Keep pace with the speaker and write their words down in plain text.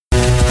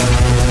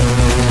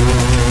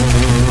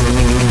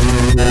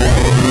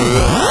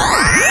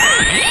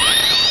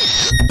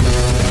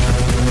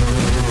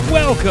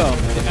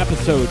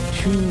episode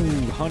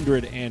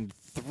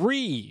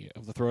 203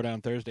 of the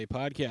Throwdown Thursday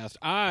podcast.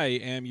 I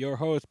am your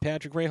host,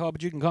 Patrick Ray Hall,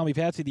 but you can call me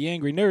Patsy the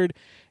Angry Nerd,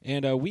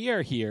 and we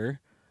are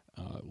here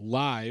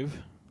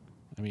live.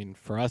 I mean,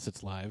 for us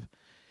it's live,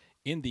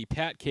 in the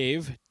Pat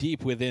Cave,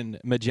 deep within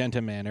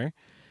Magenta Manor,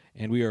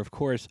 and we are, of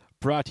course,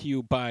 brought to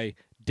you by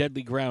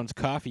Deadly Grounds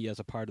Coffee as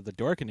a part of the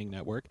Dorkening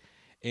Network,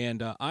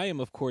 and I am,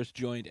 of course,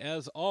 joined,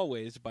 as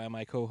always, by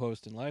my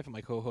co-host in life and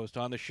my co-host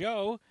on the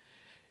show.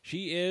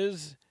 She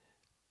is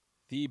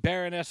the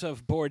Baroness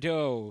of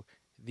Bordeaux,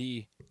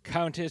 the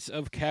Countess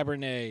of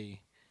Cabernet,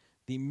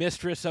 the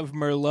Mistress of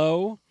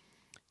Merlot,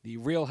 the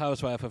Real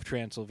Housewife of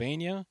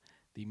Transylvania,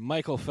 the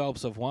Michael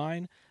Phelps of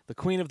wine, the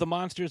Queen of the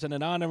Monsters, and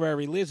an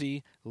honorary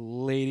Lizzie.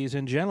 Ladies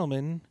and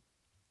gentlemen,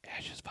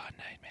 Ashes Von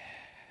Nightmare.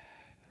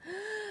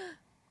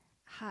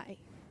 Hi.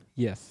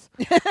 Yes.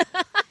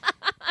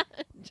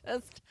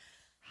 Just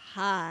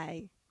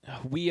hi.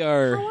 We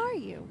are... How are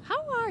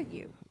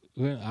you?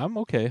 Well, I'm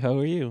okay. How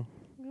are you?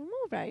 I'm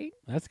all right.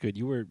 That's good.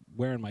 You were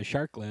wearing my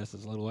shark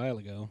glasses a little while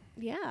ago.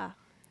 Yeah.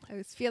 I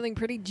was feeling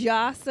pretty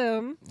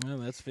jawsome. Oh,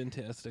 that's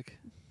fantastic.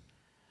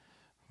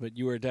 But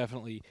you are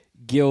definitely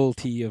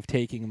guilty of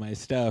taking my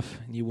stuff,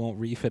 and you won't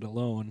reef it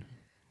alone.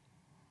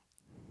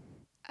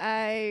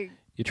 You're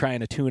trying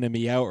to tuna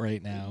me out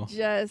right now.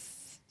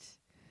 Just...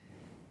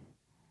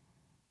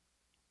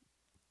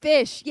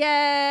 Fish.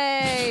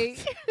 Yay!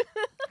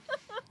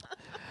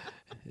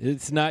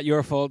 It's not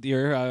your fault.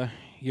 Your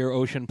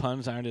ocean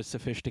puns aren't as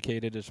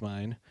sophisticated as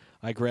mine.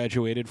 I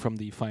graduated from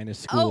the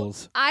finest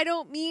schools. Oh, I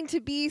don't mean to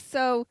be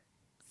so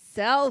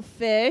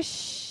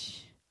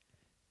selfish.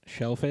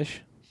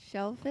 Shellfish?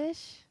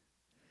 Shellfish?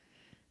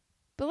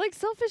 But like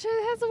selfish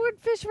has the word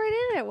fish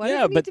right in it. Why Yeah,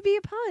 does it need but to be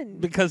a pun?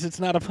 Because it's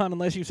not a pun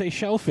unless you say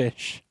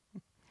shellfish.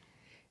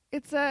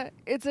 It's a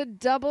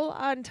double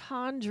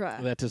entendre.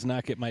 That does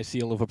not get my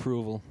seal of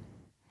approval.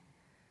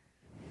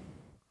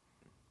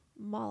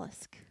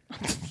 Mollusk.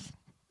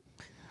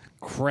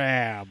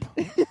 Crab.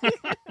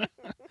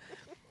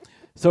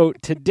 So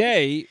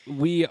today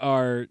we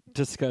are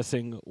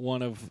discussing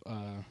one of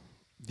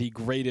the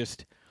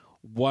greatest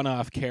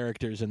one-off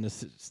characters in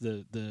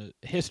the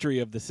history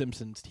of the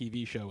Simpsons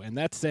TV show, and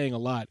that's saying a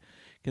lot,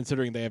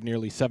 considering they have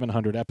nearly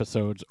 700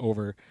 episodes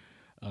over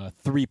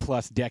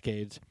 3+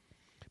 decades.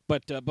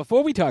 But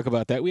before we talk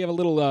about that, we have a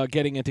little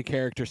getting into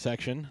character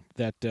section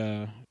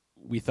that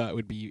we thought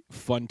would be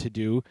fun to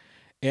do,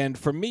 and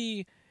for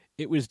me,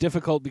 it was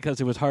difficult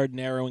because it was hard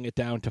narrowing it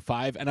down to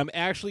 5, and I'm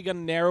actually going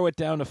to narrow it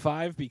down to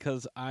 5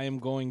 because I am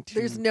going to...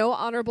 There's no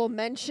honorable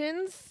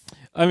mentions?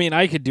 I mean,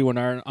 I could do an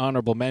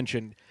honorable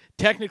mention.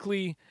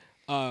 Technically,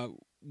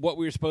 what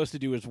we were supposed to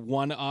do is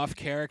one-off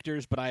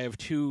characters, but I have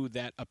 2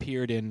 that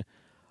appeared in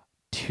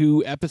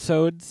 2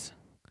 episodes.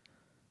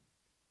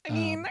 I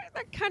mean,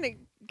 that kind of...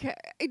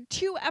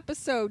 2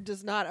 episode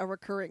does not a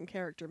recurring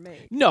character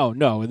make. No,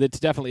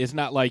 it's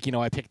not like,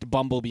 I picked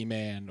Bumblebee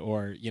Man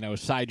or,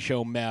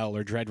 Sideshow Mel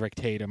or Dredrick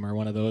Tatum or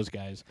one of those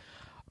guys.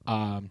 So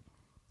I'm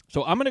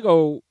going to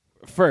go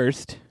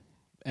first,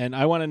 and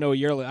I want to know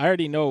your list. I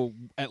already know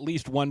at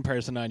least one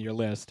person on your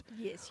list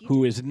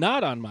who is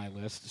not on my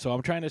list, so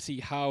I'm trying to see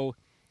how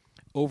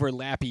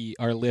overlappy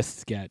our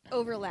lists get.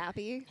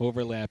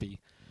 Overlappy.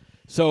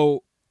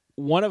 So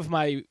one of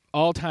my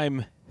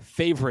all-time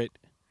favorite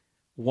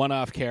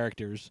one-off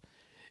characters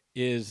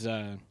is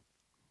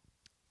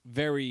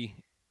very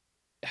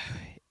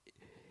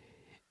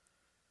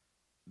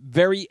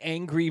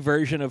angry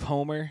version of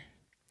Homer.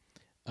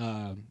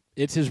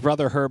 It's his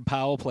brother Herb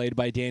Powell, played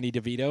by Danny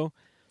DeVito.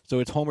 So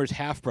it's Homer's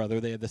half-brother.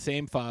 They have the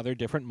same father,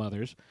 different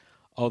mothers,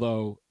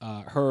 although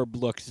Herb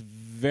looks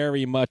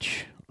very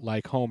much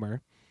like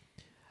Homer.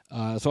 So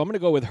I'm going to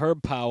go with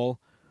Herb Powell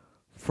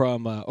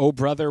from Oh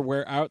Brother,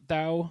 Where Art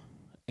Thou?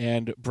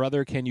 And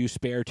Brother, Can You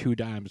Spare 2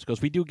 Dimes?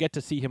 Because we do get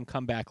to see him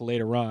come back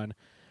later on,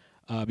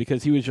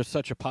 because he was just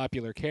such a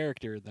popular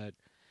character that,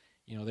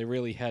 they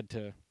really had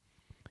to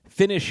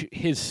finish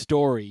his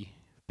story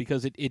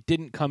because it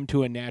didn't come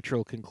to a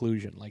natural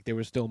conclusion. Like, there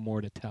was still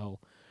more to tell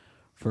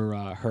for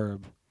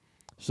Herb.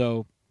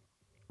 So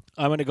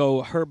I'm going to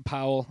go Herb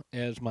Powell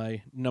as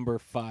my number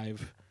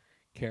 5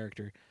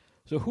 character.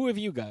 So who have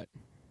you got?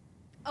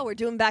 Oh, we're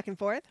doing back and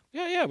forth?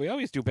 Yeah, we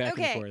always do back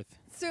and forth.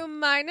 So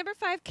my number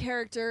 5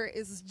 character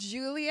is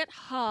Juliet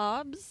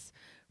Hobbs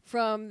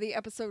from the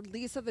episode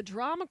Lisa the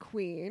Drama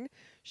Queen.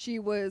 She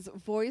was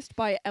voiced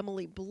by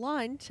Emily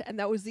Blunt, and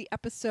that was the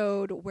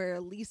episode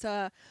where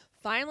Lisa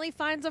finally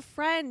finds a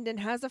friend and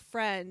has a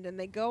friend, and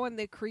they go and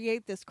they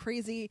create this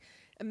crazy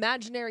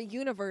imaginary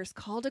universe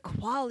called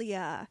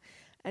Aqualia.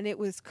 And it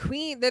was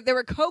there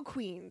were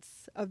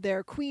co-queens of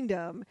their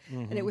queendom.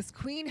 Mm-hmm. And it was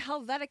Queen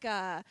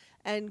Helvetica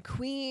and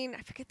Queen,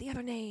 I forget the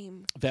other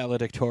name.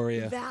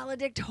 Valedictoria.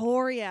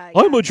 Yeah.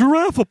 I'm a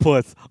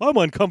giraffeopus. I'm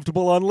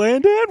uncomfortable on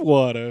land and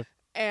water.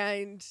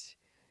 And,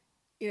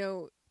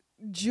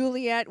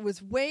 Juliet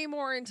was way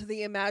more into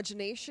the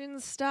imagination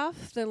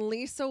stuff than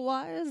Lisa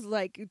was.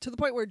 Like, to the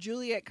point where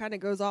Juliet kind of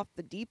goes off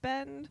the deep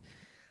end.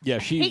 Yeah, I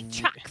hate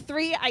Track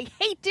 3. I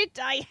hate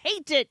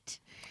it.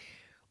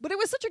 But it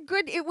was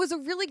it was a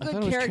really I thought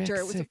good it was character. track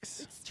It was 6.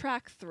 it's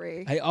track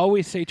 3. I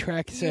always say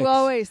track 6. You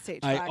always say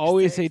track 6. I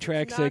always say It's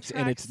track not 6,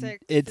 and track it's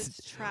 6,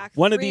 it's track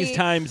one 3 of these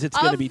times it's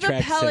going to be of the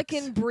track 6.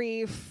 Pelican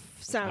Brief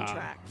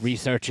soundtrack.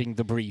 Researching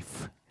the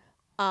brief.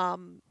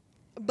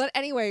 But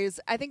anyways,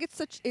 I think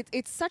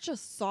it's such a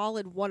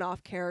solid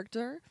one-off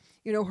character.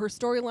 You know, her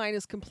storyline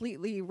is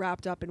completely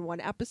wrapped up in one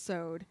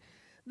episode.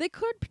 They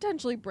could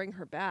potentially bring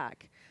her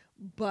back,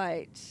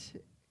 but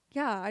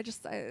yeah,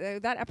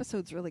 that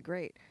episode's really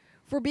great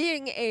for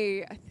being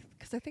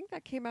because I think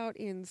that came out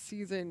in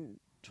season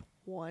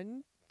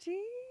 20.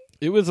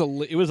 It was a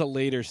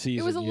later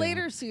season. It was a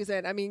later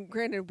season. I mean,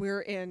 granted,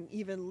 we're in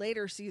even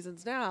later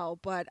seasons now,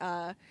 but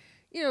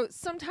you know,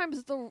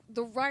 sometimes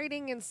the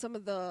writing in some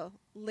of the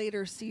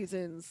later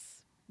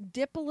seasons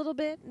dip a little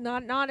bit.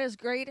 Not as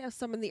great as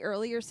some in the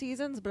earlier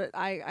seasons, but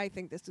I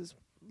think this is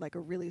like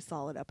a really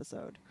solid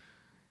episode.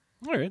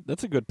 All right,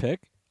 that's a good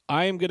pick.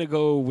 I am going to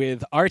go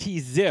with Artie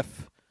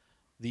Ziff,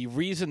 the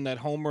reason that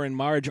Homer and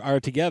Marge are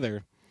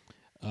together,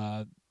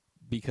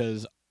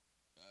 because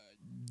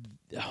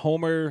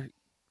Homer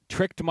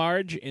tricked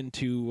Marge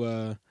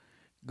into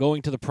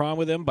going to the prom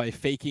with him by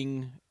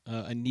faking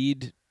a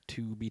need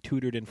to be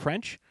tutored in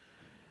French.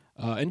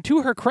 And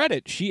to her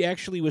credit, she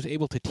actually was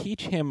able to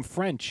teach him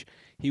French.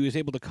 He was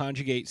able to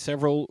conjugate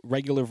several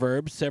regular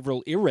verbs,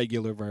 several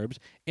irregular verbs,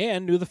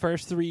 and knew the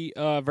first 3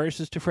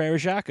 verses to Frere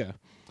Jacques.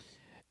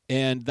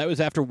 And that was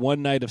after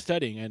one night of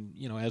studying. And,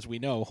 you know, as we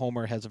know,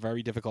 Homer has a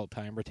very difficult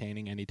time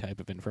retaining any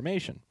type of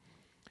information.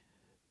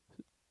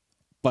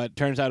 But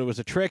turns out it was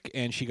a trick,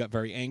 and she got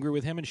very angry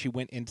with him, and she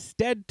went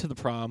instead to the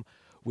prom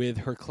with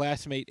her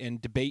classmate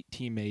and debate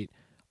teammate,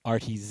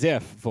 Artie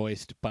Ziff,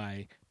 voiced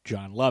by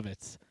John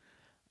Lovitz.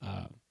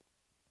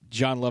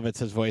 John Lovitz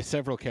has voiced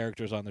several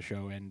characters on the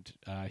show, and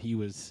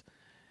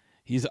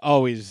he's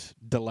always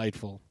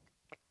delightful,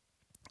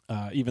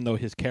 even though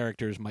his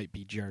characters might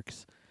be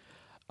jerks.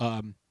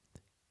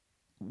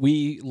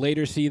 We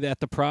later see that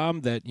the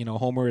prom that, you know,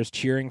 Homer is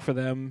cheering for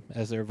them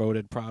as they're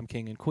voted prom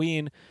king and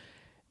queen,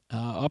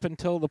 up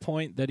until the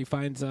point that he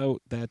finds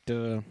out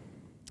that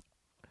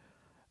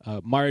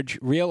Marge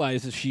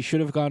realizes she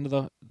should have gone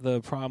to the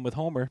prom with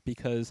Homer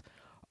because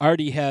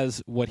Artie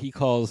has what he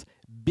calls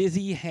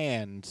busy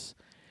hands.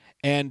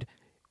 And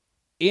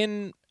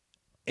in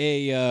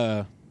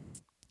this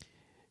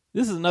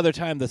is another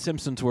time the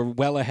Simpsons were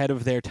well ahead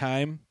of their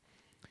time,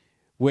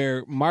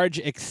 where Marge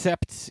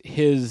accepts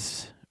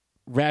his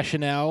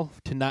rationale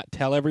to not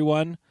tell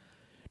everyone.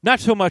 Not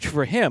so much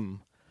for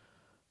him,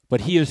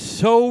 but he is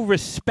so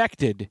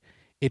respected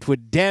it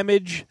would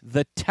damage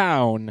the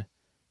town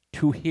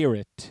to hear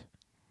it.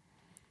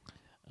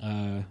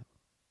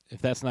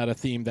 If that's not a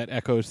theme that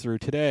echoes through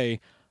today,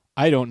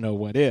 I don't know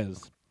what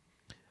is.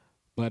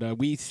 But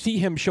we see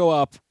him show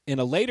up in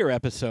a later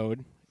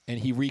episode, and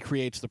he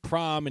recreates the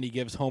prom, and he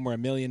gives Homer $1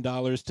 million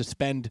to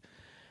spend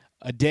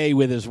a day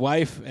with his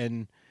wife,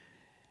 and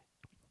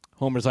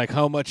Homer's like,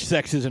 how much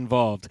sex is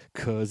involved?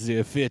 'Cause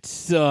if it's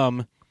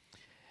some.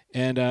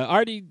 And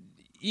Artie,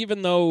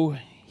 even though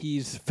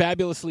he's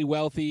fabulously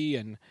wealthy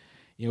and,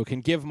 you know,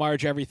 can give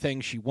Marge everything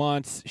she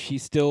wants, she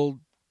still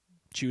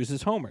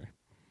chooses Homer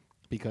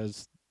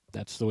because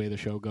that's the way the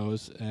show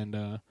goes.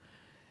 And,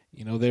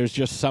 you know, there's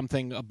just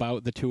something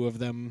about the two of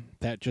them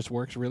that just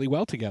works really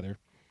well together.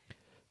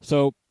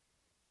 So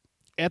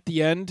at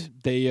the end,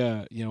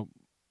 they, you know,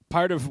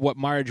 part of what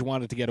Marge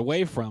wanted to get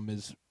away from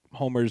is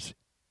Homer's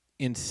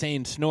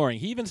insane snoring.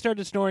 He even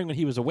started snoring when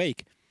he was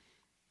awake.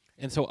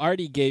 And so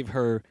Artie gave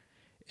her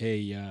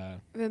a...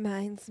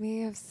 Reminds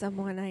me of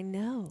someone I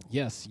know.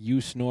 Yes, you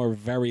snore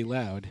very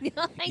loud,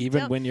 I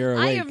even don't. when you're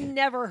awake. I have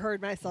never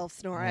heard myself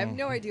snore. I have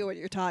no idea what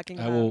you're talking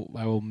about.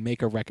 I will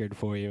make a record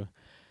for you.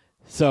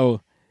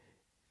 So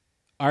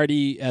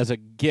Artie, as a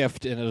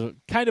gift and as a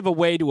kind of a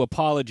way to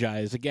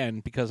apologize, again,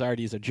 because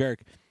Artie's a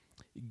jerk,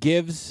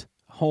 gives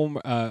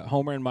Homer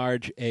and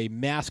Marge a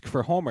mask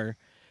for Homer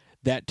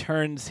that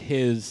turns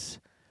his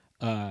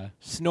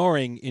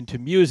snoring into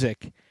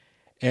music.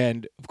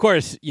 And, of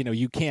course, you know,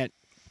 you can't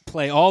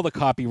play all the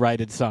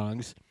copyrighted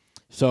songs.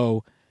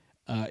 So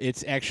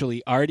it's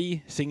actually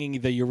Artie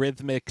singing the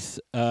Eurythmics'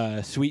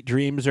 Sweet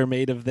Dreams Are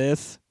Made of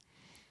This.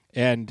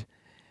 And,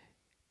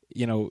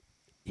 you know,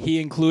 he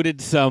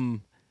included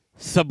some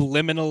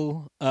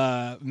subliminal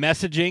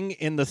messaging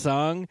in the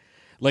song.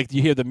 Like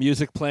you hear the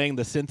music playing,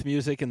 the synth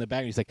music in the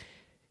background. He's like,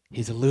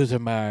 he's a loser,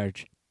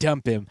 Marge.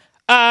 Dump him.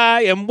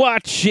 I am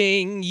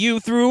watching you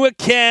through a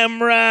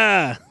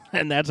camera.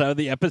 And that's how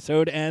the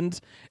episode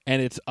ends.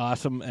 And it's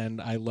awesome.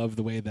 And I love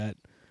the way that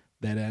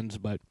ends.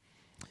 But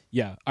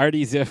yeah,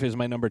 Artie Ziff is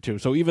my number 2.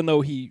 So even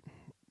though he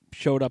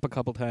showed up a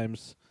couple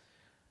times,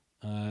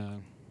 I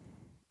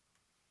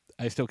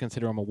still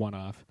consider him a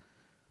one-off.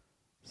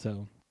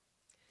 So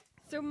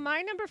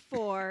my number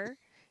 4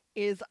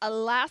 is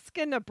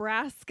Alaska,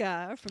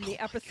 Nebraska from the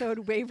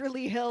episode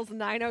Waverly Hills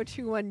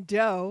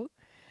 90210.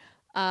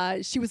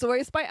 She was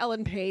voiced by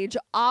Ellen Page,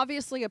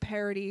 obviously a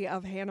parody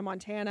of Hannah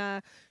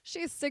Montana.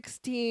 She's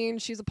 16.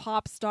 She's a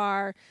pop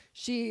star.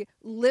 She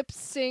lip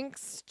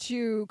syncs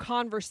to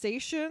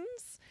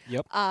conversations.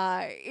 Yep.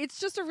 It's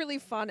just a really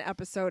fun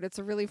episode. It's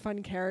a really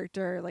fun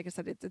character. Like I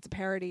said, it's a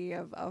parody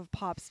of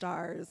pop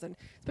stars, and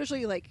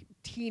especially like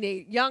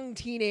young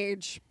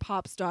teenage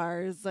pop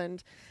stars.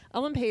 And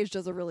Ellen Page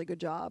does a really good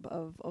job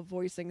of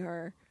voicing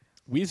her.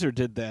 Weezer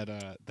did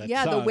that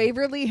Yeah, song. the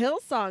Waverly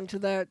Hills song to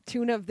the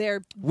tune of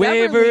their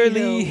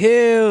Waverly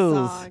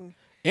Hills. song.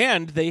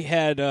 And they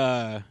had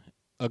a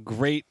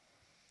great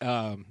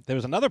there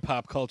was another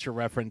pop culture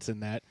reference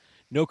in that.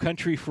 No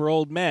Country for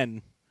Old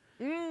Men.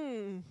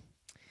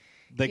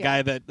 The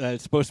guy that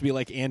is supposed to be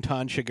like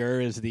Anton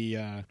Chigurh is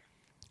the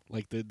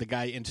the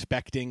guy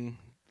inspecting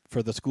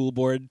for the school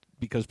board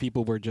because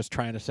people were just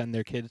trying to send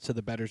their kids to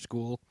the better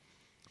school.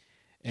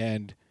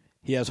 And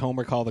he has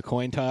Homer call the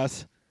coin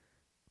toss,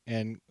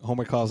 and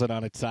Homer calls it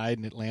on its side,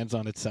 and it lands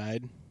on its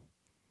side.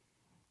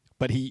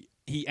 But he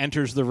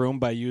enters the room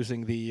by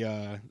using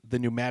the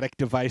pneumatic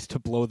device to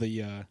blow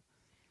the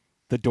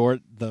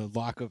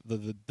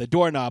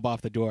doorknob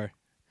off the door.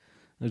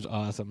 It was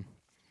awesome.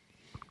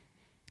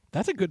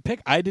 That's a good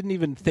pick. I didn't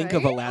even think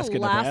of Alaska,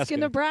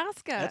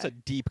 Nebraska. That's a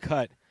deep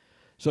cut.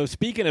 So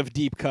speaking of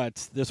deep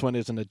cuts, this one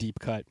isn't a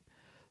deep cut.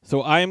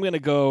 So I am going to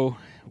go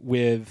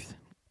with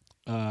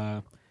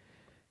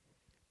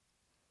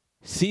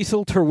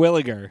Cecil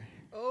Terwilliger.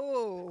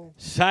 Oh.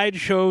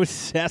 Sideshow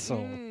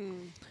Cecil.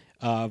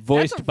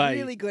 Voiced That's a by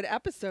really good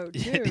episode,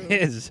 too. It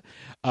is,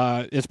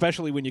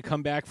 especially when you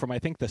come back from, I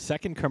think, the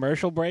second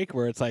commercial break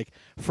where it's like,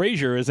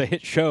 Frasier is a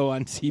hit show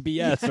on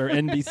CBS or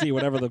NBC,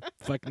 whatever the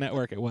fuck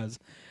network it was.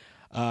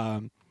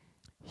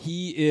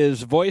 He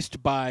is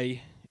voiced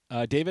by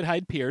David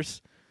Hyde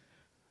Pierce,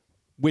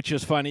 which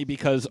is funny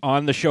because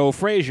on the show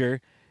Frasier,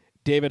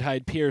 David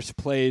Hyde Pierce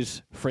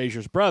plays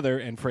Frasier's brother,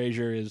 and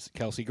Frasier is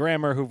Kelsey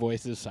Grammer, who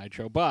voices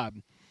Sideshow Bob.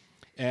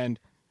 And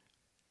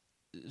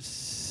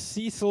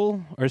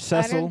Cecil. I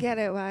don't get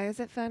it. Why is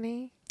it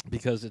funny?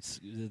 Because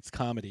it's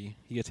comedy.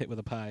 He gets hit with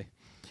a pie.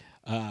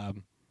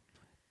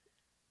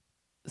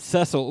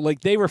 Cecil,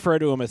 like they refer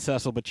to him as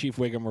Cecil, but Chief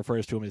Wiggum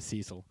refers to him as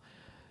Cecil.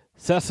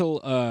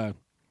 Cecil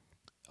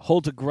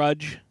holds a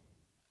grudge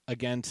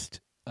against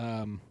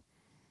Bob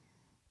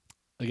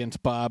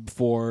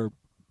for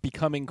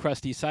becoming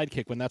Krusty's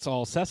sidekick when that's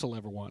all Cecil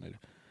ever wanted.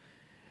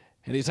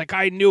 And he's like,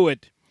 I knew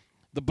it.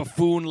 The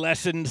buffoon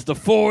lessons, the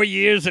 4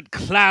 years at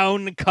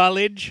Clown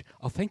College.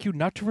 I'll thank you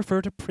not to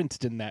refer to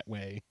Princeton that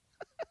way.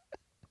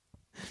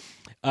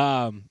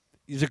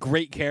 He's a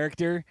great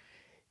character.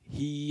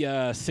 He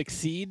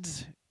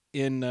succeeds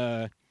in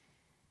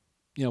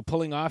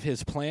pulling off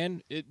his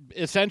plan.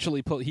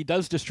 He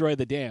does destroy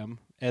the dam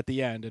at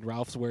the end, and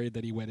Ralph's worried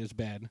that he wet his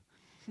bed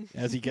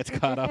as he gets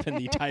caught up in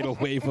the tidal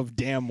wave of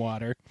dam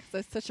water.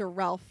 That's such a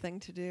Ralph thing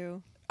to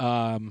do.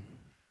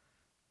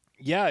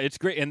 Yeah, it's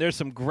great, and there's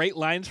some great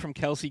lines from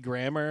Kelsey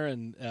Grammer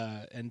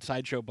and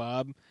Sideshow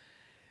Bob.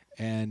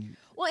 And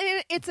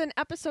it's an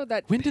episode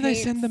that when did I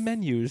send the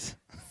menus?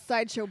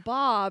 Sideshow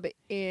Bob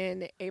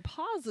in a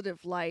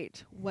positive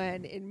light,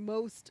 when in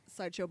most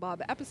Sideshow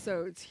Bob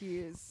episodes he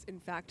is in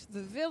fact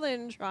the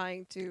villain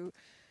trying to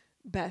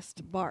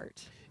best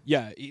Bart.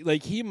 Yeah,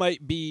 he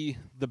might be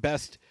the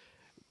best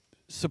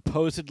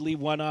supposedly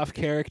one-off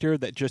character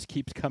that just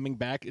keeps coming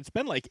back. It's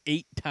been like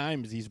 8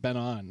 times he's been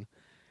on.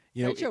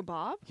 Sideshow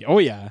Bob? Oh,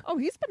 yeah. Oh,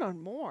 he's been on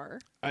more.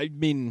 I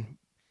mean,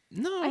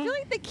 no. I feel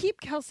like they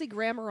keep Kelsey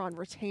Grammer on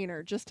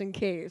retainer just in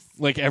case.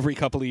 Like every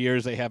couple of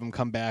years they have him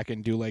come back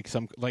and do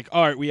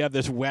all right, we have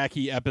this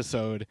wacky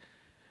episode.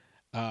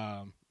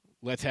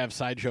 Let's have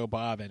Sideshow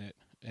Bob in it.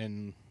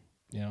 And,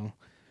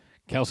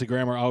 Kelsey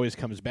Grammer always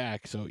comes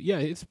back. So, yeah,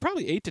 it's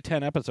probably 8 to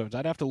 10 episodes.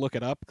 I'd have to look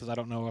it up because I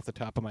don't know off the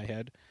top of my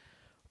head.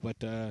 But,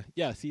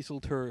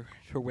 Cecil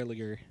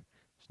Terwilliger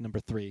is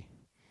number 3.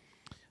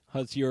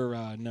 How's your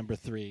number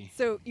 3?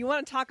 So you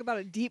want to talk about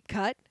a deep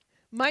cut?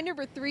 My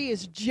number 3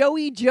 is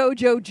Joey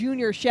Jojo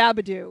Jr.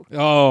 Shabadoo.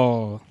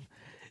 Oh,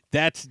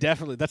 that's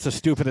the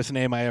stupidest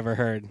name I ever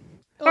heard.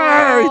 Oh.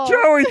 Hey,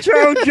 Joey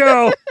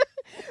Jojo!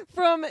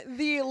 From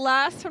The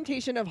Last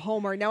Temptation of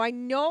Homer. Now, I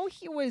know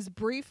he was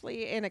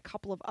briefly in a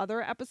couple of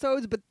other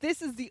episodes, but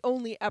this is the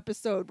only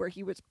episode where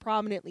he was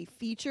prominently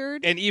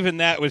featured. And even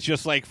that was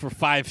just for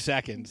 5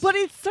 seconds. But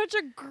it's such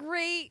a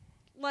great,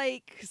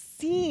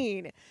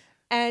 scene.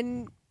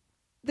 And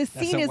the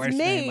scene is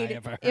made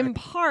in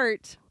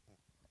part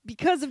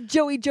because of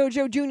Joey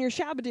Jojo Jr.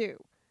 Shabadoo.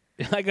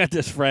 I got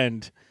this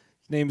friend.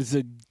 His name is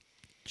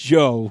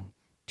Joe.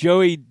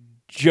 Joey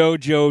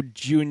Jojo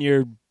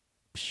Jr.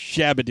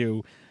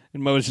 Shabadoo.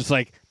 And Mo's just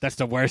like, that's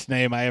the worst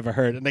name I ever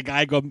heard. And the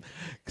guy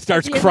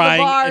starts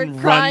crying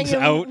and runs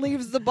out.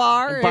 Leaves the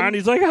bar. And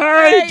Barney's like,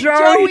 hey,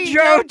 Joey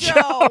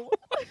Jojo.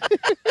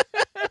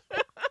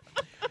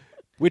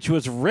 Which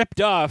was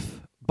ripped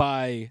off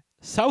by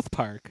South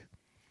Park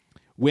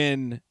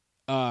when,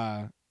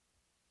 and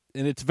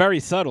it's very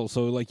subtle,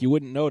 so you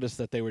wouldn't notice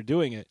that they were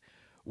doing it,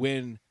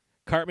 when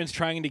Cartman's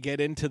trying to get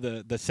into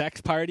the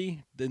sex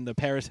party in the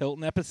Paris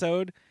Hilton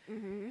episode,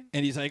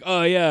 and he's like,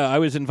 oh yeah, I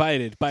was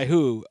invited. By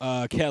who?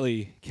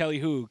 Kelly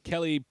who?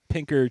 Kelly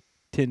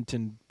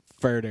Pinkerton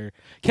Tintenferder.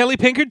 Kelly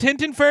Pinkerton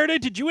Tintenferder,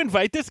 did you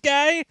invite this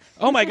guy?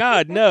 Oh my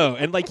God, no.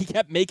 And like he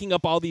kept making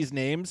up all these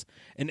names,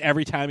 and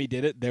every time he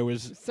did it, there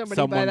was Somebody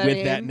someone by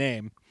with that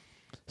name.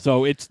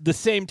 So it's the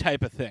same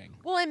type of thing.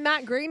 Well, and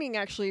Matt Groening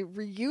actually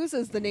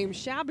reuses the name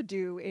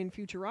Shabadoo in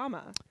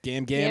Futurama.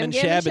 Gam And and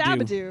Shabadoo.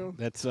 Shabadoo.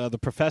 That's the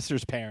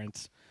professor's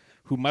parents,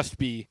 who must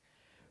be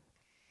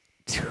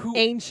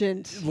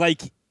Ancient.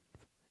 like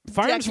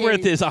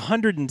Farnsworth is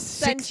 160.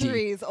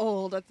 Centuries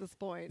old at this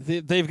point.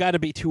 They've got to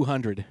be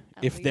 200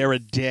 if least. they're a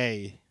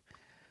day,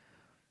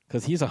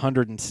 because he's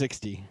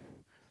 160.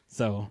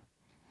 So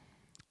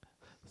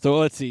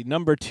let's see.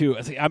 Number 2.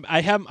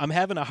 I'm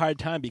having a hard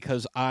time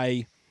because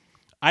I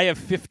have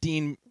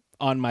 15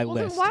 on my Well,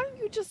 list. then why don't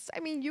you just? I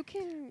mean, you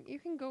can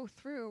go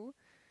through.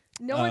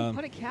 No one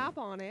put a cap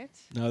on it.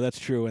 No, that's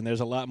true, and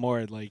there's a lot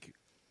more like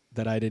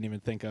that I didn't even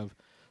think of.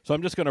 So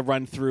I'm just going to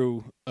run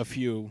through a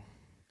few.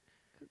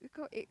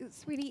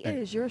 Sweetie, it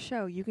is your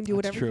show. You can do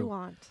That's whatever true. you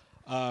want.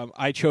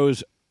 I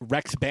chose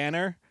Rex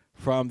Banner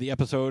from the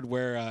episode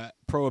where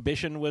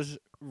Prohibition was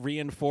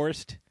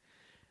reinforced.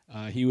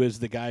 He was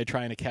the guy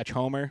trying to catch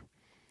Homer.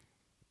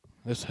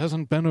 This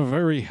hasn't been a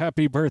very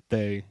happy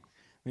birthday.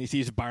 And he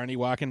sees Barney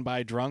walking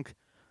by drunk.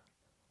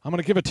 I'm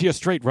going to give it to you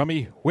straight,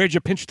 Rummy. Where'd you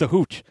pinch the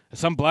hooch?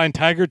 Some blind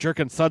tiger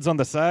jerking suds on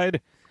the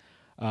side?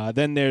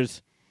 Then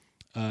there's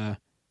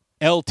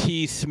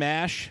LT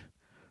Smash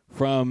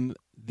from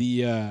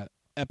the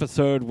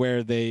episode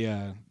where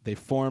they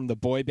form the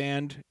boy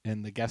band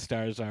and the guest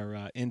stars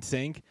are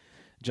NSYNC.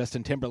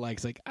 Justin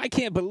Timberlake's like, I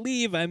can't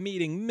believe I'm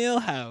meeting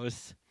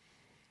Milhouse.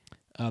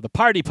 The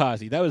Party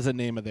Posse, that was the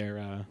name of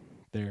their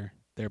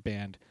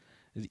band.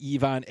 Is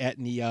Yvonne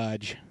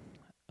Etniage.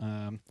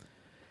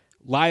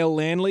 Lyle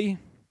Lanley.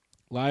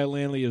 Lyle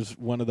Lanley is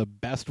one of the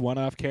best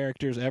one-off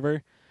characters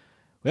ever.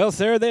 Well,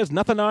 sir, there's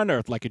nothing on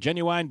earth like a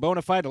genuine,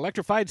 bona fide,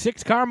 electrified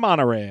 6-car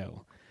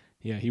monorail.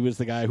 Yeah, he was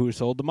the guy who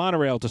sold the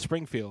monorail to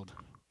Springfield.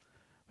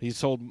 He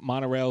sold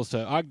monorails to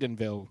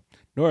Ogdenville,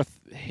 North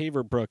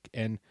Haverbrook,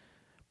 and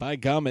by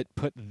gum, it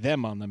put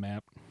them on the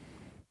map.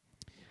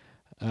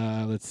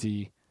 Let's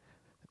see.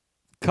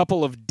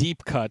 Couple of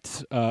deep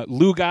cuts.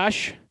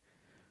 Lugosh,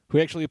 who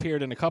actually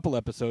appeared in a couple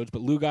episodes,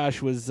 but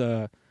Lugosh was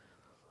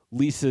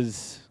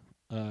Lisa's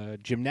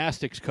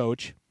gymnastics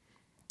coach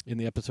in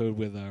the episode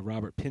with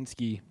Robert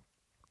Pinsky,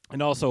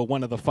 and also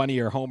one of the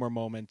funnier Homer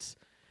moments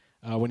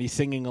when he's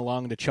singing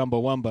along to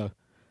Chumbawamba.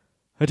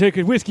 I take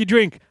a whiskey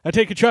drink, I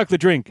take a chocolate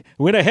drink.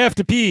 When I have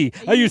to pee,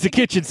 I use the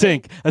kitchen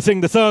sink. I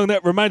sing the song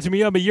that reminds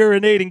me I'm a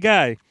urinating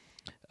guy.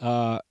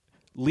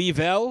 Lee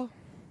Vell,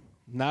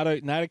 not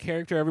a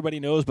character everybody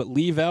knows, but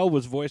Lee Vell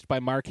was voiced by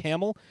Mark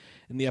Hamill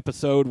in the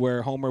episode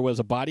where Homer was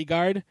a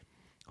bodyguard.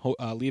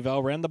 Lee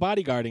Vell ran the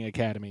bodyguarding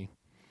academy.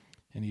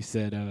 And he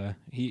said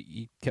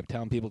he kept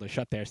telling people to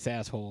shut their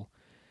sass hole.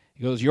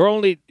 He goes, Your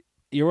only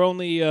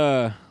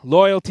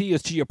loyalty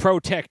is to your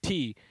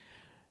protectee,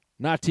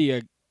 not to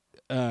your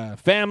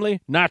family,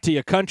 not to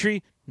your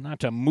country, not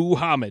to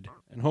Muhammad.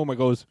 And Homer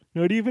goes,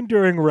 not even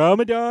during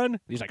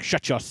Ramadan? He's like,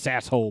 shut your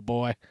sass hole,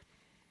 boy.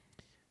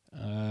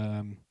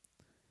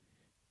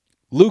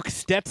 Luke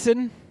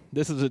Stetson.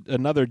 This is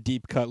another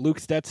deep cut. Luke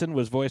Stetson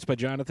was voiced by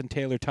Jonathan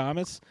Taylor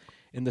Thomas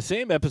in the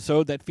same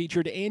episode that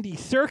featured Andy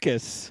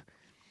Serkis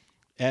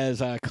as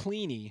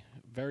Cleany,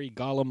 very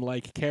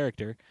Gollum-like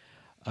character.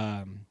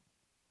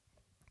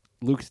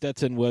 Luke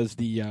Stetson was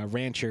the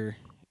rancher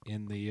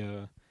in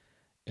the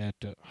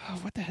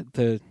what the heck?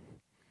 It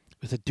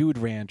was a dude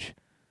ranch.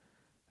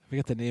 I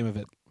forget the name of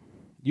it.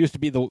 Used to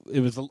be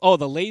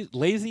the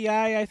Lazy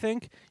Eye, I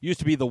think. Used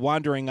to be the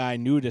Wandering Eye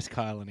nudist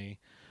colony,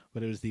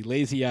 but it was the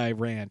Lazy Eye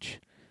Ranch.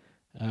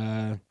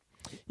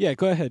 Yeah,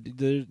 go ahead.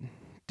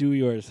 Do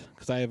yours,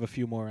 because I have a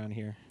few more on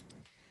here.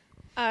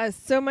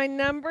 So my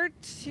number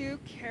 2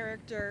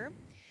 character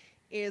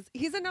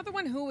he's another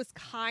one who was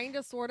kind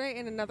of, sort of,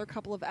 in another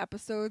couple of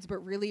episodes, but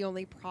really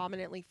only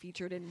prominently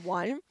featured in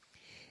one.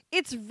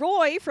 It's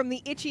Roy from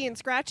the Itchy and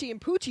Scratchy and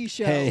Poochie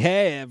show.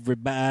 Hey,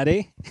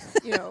 everybody.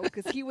 You know,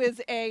 because he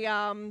was a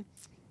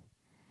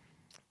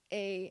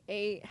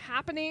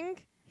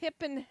hip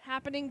and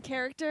happening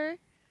character.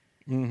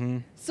 Mm-hmm.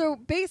 So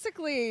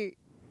basically,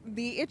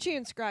 the Itchy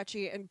and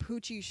Scratchy and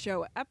Poochie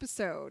show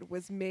episode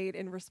was made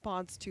in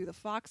response to the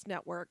Fox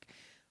network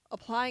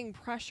applying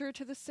pressure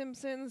to The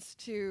Simpsons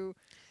to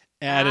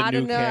add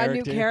a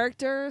new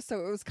character.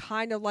 So it was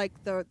kind of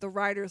like the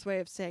writer's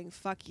way of saying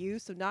fuck you.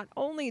 So not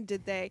only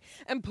did they,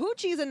 and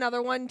Poochie's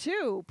another one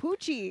too.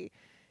 Poochie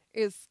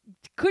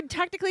could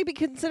technically be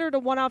considered a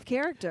one-off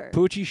character.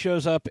 Poochie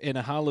shows up in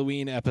a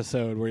Halloween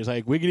episode where he's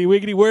like, wiggity,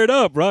 wiggity, word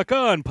up, rock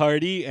on,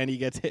 party, and he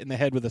gets hit in the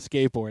head with a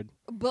skateboard.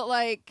 But,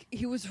 like,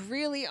 he was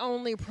really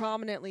only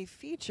prominently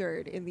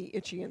featured in the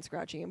Itchy and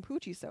Scratchy and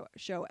Poochie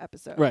show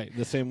episode. Right,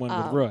 the same one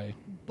with Roy.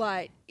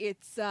 But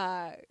it's,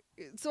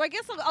 so I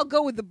guess I'll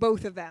go with the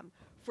both of them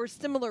for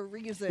similar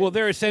reasons. Well,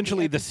 they're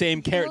essentially the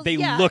same character. They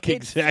look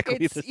exactly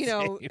the same. You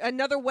know,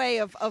 another way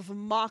of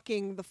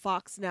mocking the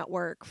Fox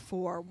network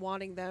for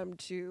wanting them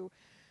to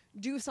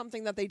do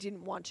something that they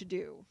didn't want to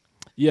do.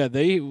 Yeah,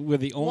 they were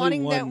the only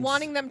ones.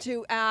 wanting them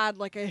to add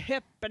like a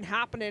hip and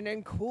happening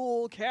and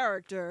cool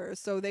character.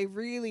 So they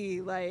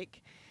really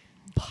like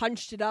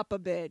punched it up a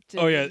bit.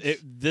 Oh yeah, and-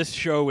 this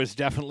show was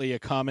definitely a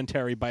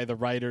commentary by the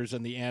writers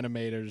and the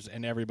animators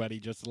and everybody.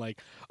 Just like,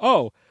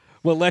 oh,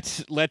 well,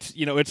 let's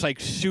it's like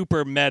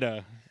super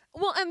meta.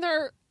 Well, and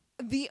they're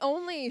the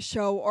only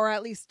show, or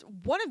at least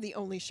one of the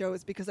only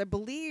shows, because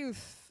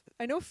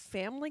I know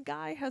Family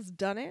Guy has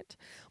done it,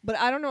 but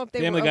I don't know if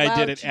they Family were Guy allowed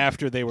did it to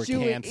after they were do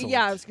it. canceled.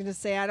 Yeah, I was going to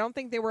say, I don't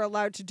think they were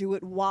allowed to do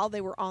it while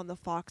they were on the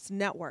Fox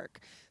network.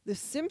 The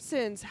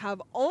Simpsons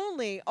have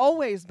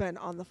always been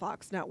on the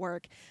Fox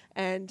network,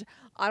 and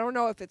I don't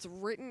know if it's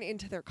written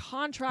into their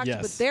contract,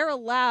 Yes. but they're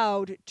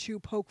allowed to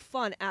poke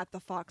fun at the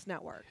Fox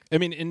network. I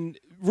mean,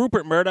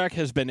 Rupert Murdoch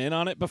has been in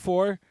on it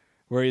before,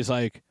 where he's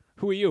like,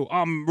 "Who are you?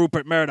 I'm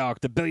Rupert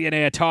Murdoch, the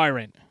billionaire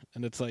tyrant,"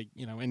 and it's like,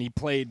 and he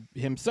played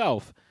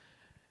himself.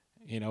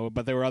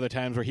 But there were other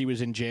times where he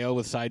was in jail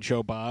with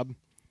Sideshow Bob.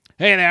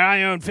 Hey there,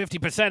 I own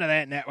 50% of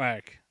that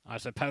network. I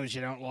suppose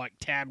you don't like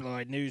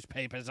tabloid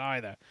newspapers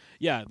either.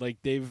 Yeah, like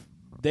they've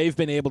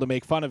been able to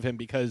make fun of him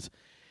because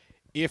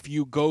if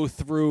you go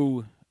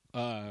through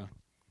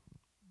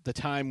the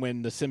time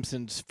when The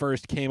Simpsons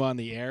first came on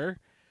the air,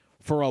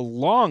 for a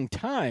long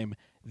time,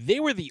 they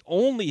were the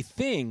only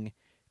thing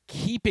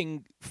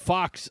keeping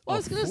Fox Well, I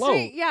was going to afloat,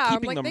 say, yeah,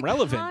 keeping like them they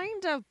relevant.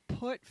 kind of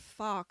put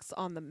Fox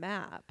on the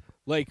map.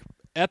 Like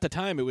at the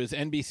time, it was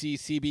NBC,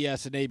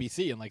 CBS, and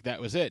ABC, and like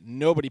that was it.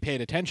 Nobody paid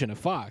attention to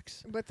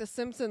Fox. But The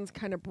Simpsons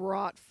kind of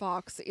brought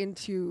Fox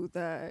into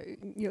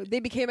they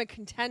became a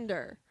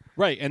contender,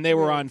 Right, and they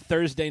were Right. on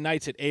Thursday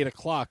nights at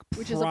 8:00,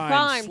 which is a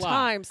prime slot.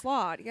 time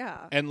slot.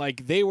 Yeah. And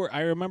like they were,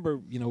 I remember,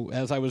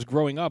 as I was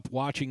growing up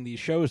watching these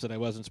shows that I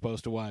wasn't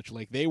supposed to watch.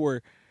 Like they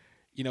were,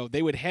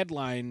 they would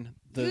headline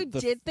You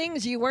did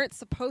things you weren't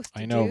supposed to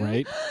do. I know,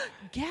 right?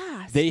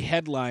 Gas. They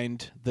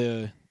headlined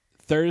the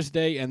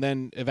Thursday and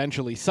then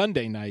eventually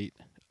Sunday night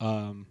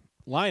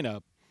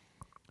lineup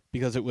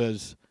because it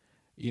was,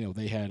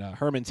 they had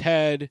Herman's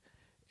Head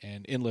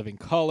and In Living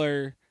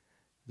Color,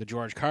 the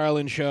George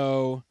Carlin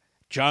Show,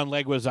 John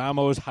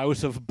Leguizamo's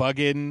House of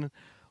Buggin',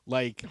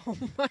 like. Oh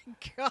my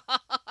god.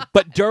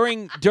 But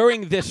during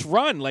this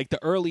run, like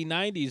the early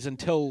 '90s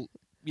until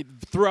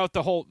throughout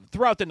the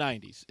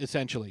 90s,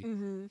 essentially,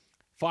 Mm-hmm.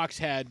 Fox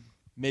had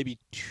maybe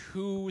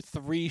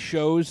 2-3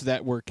 shows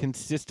that were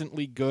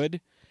consistently good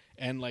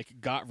and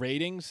like got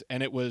ratings,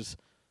 and it was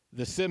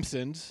The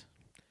Simpsons,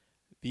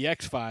 The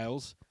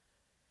X-Files,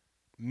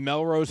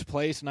 Melrose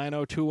Place,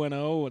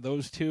 90210,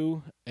 those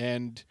two,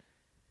 and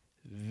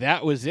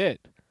that was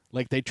it.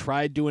 Like they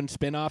tried doing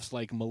spin-offs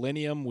like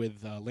Millennium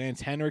with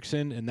Lance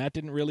Henriksen, and that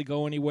didn't really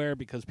go anywhere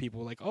because people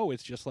were like, "Oh,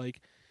 it's just like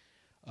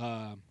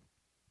The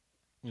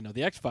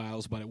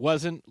X-Files," but it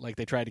wasn't. Like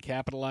they tried to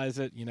capitalize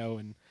it,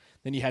 and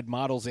then you had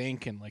Models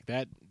Inc. and like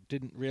that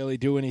didn't really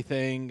do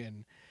anything,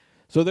 and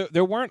so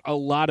there weren't a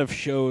lot of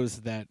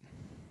shows that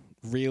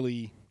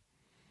really,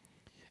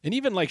 and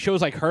even like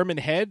shows like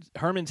Herman's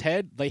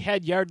Head, they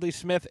had Yardley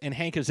Smith and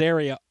Hank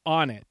Azaria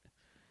on it.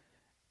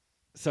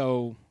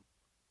 So,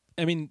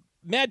 I mean,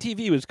 Mad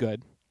TV was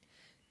good.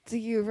 Do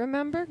you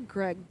remember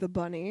Greg the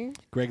Bunny?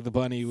 Greg the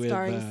Bunny with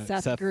Starring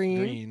Seth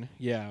Green.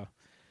 Yeah,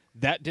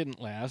 that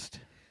didn't last.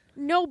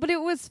 No, but it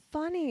was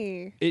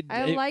funny.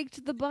 I It-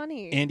 liked the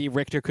bunny. Andy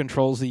Richter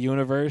Controls the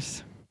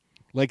Universe.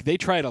 Like they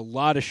tried a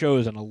lot of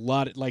shows and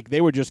like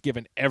they were just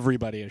giving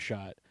everybody a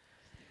shot,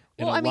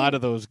 and Well, a I lot mean-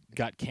 of those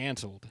got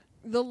canceled.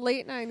 The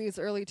late 90s,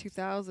 early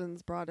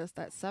 2000s brought us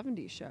that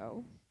 70s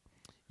show.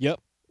 Yep.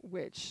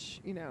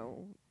 Which,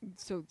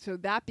 so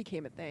that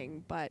became a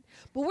thing, but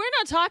we're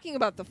not talking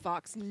about the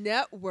Fox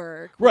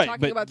network. We're Right,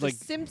 talking but, about like,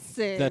 the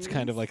Simpsons. That's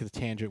kind of like the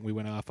tangent we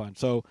went off on.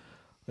 So,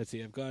 let's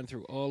see. I've gone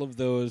through all of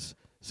those.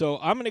 So,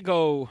 I'm going to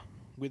go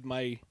with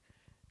my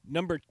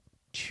number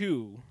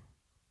 2.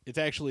 It's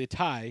actually a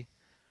tie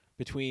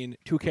between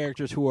two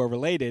characters who are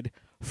related,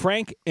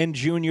 Frank and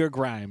Junior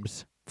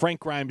Grimes. Frank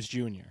Grimes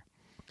Jr.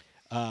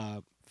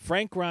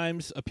 Frank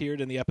Grimes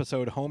appeared in the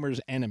episode Homer's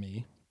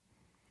Enemy.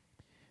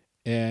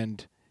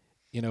 And,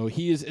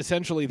 he is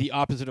essentially the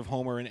opposite of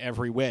Homer in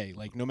every way.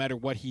 Like, no matter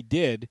what he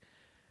did,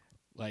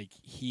 like,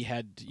 he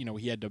had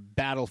to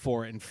battle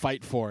for it and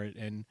fight for it.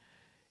 And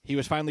he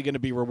was finally going to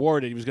be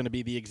rewarded. He was going to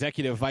be the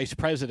executive vice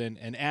president.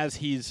 And as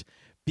he's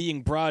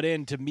being brought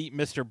in to meet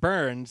Mr.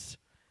 Burns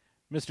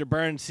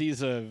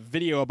sees a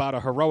video about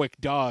a heroic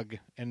dog,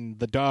 and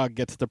the dog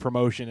gets the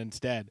promotion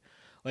instead.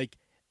 Like,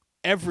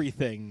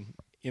 everything,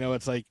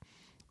 it's like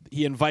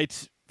he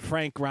invites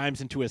Frank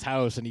Grimes into his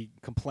house, and he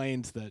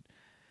complains that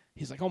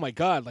he's like, "Oh my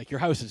God, like your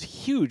house is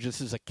huge. This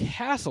is a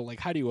castle. Like,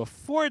 how do you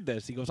afford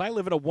this?" He goes, "I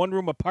live in a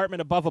one-room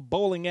apartment above a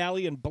bowling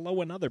alley and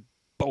below another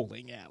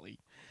bowling alley."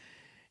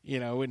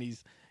 And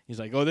he's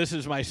like, "Oh, this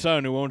is my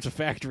son who owns a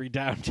factory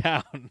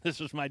downtown.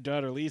 This is my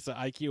daughter Lisa,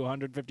 IQ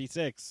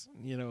 156."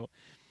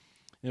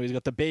 He's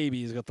got the baby,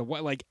 he's got the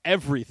like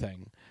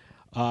everything.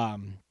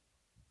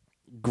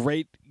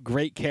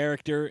 Great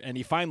character, and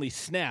he finally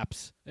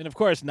snaps. And of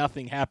course,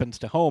 nothing happens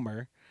to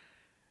Homer.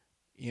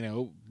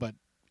 But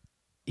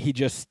he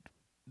just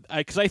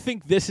because I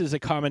think this is a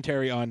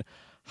commentary on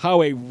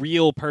how a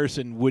real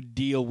person would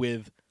deal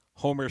with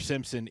Homer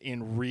Simpson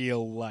in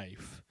real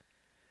life.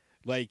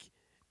 Like,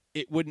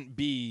 it wouldn't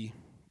be,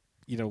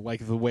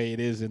 like the way it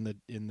is in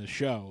the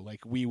show.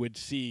 Like, we would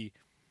see,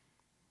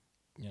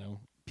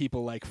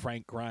 people like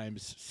Frank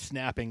Grimes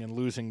snapping and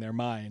losing their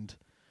mind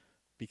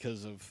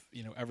because of,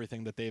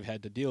 everything that they've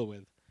had to deal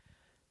with.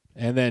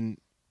 And then,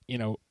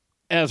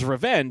 as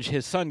revenge,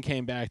 his son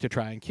came back to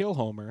try and kill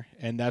Homer,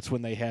 and that's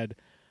when they had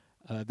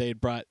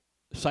brought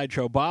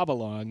Sideshow Bob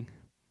along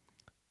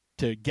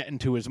to get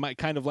into his mind,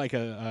 kind of like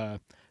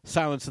a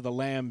Silence of the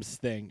Lambs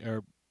thing,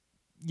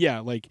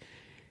 like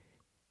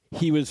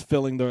he was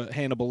filling the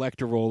Hannibal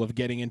Lecter role of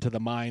getting into the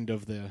mind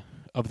of the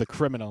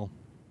criminal,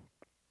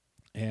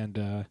 and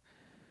it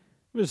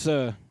was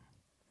a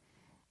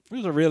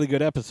really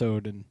good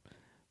episode, and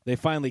they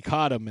finally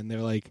caught him, and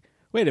they're like,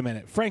 "Wait a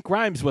minute, Frank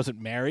Grimes wasn't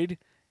married,"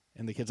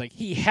 and the kid's like,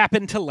 "He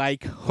happened to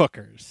like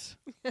hookers."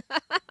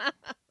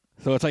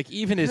 So it's like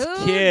even his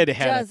kid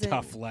had a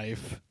tough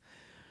life.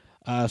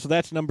 So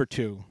that's number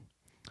 2.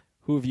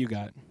 Who have you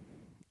got?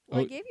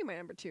 Well, I gave you my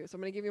number 2, so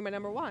I'm going to give you my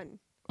number 1.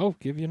 Oh,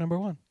 give you number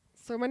 1.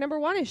 So my number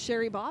 1 is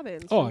Sherry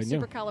Bobbins Oh, from I knew.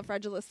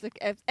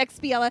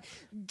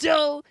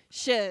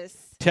 Supercalifragilisticexpialidocious.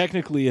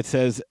 Technically, it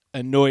says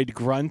annoyed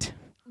grunt.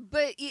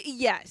 But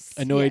yes.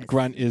 Annoyed yes,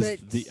 grunt is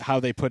but how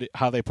they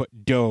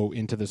put dough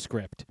into the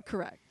script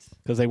correct.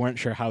 because they weren't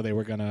sure how they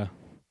were gonna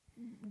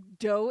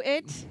Dough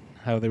it.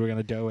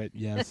 dough it.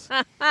 Yes.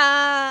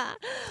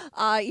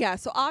 Yeah,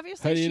 so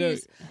obviously How do you know?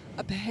 she's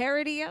a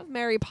parody of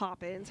Mary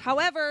Poppins.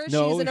 However,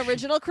 No, she's an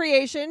original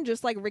creation,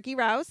 just like Ricky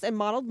Rouse and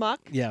Monald Muck.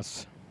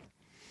 Yes.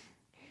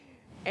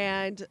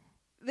 And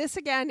this,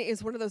 again,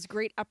 is one of those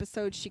great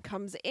episodes. She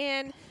comes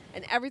in,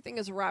 and everything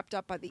is wrapped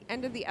up by the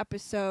end of the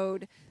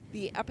episode.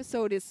 The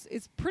episode is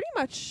pretty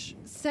much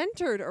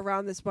centered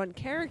around this one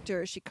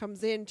character. She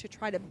comes in to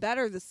try to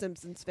better the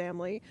Simpsons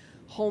family,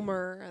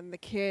 Homer and the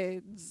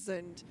kids,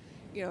 and,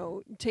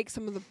 take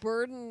some of the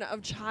burden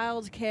of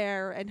child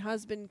care and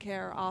husband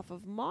care off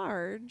of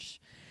Marge.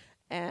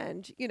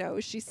 And,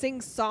 she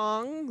sings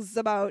songs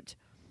about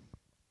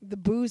the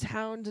booze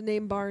hound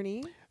named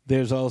Barney.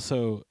 There's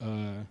also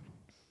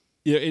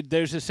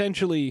there's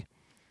essentially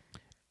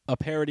a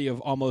parody of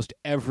almost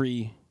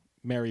every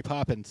Mary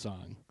Poppins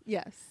song.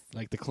 Yes.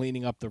 Like the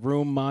cleaning up the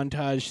room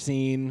montage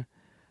scene.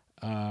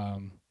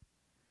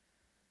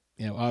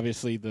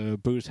 Obviously the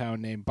booze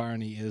hound named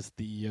Barney is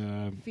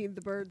the Feed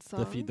the Birds song.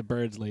 the Feed the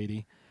Birds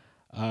lady.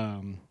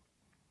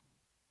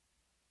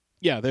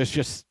 There's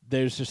just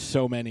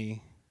so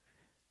many.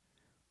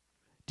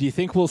 Do you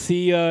think we'll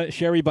see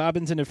Sherry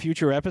Bobbins in a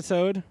future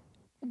episode?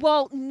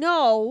 Well,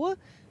 no,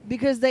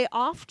 because they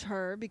offed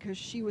her because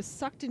she was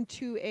sucked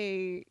into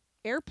a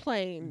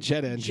airplane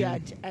Jet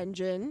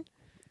engine.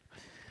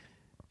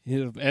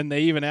 And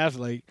they even asked,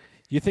 like,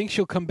 you think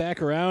she'll come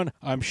back around?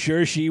 I'm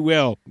sure she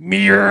will.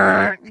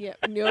 Yeah,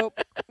 nope.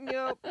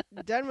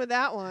 Done with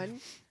that one.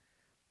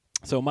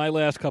 So my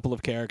last couple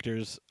of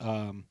characters,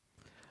 I'm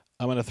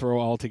going to throw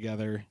all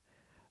together.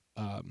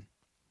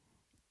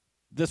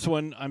 This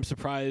one, I'm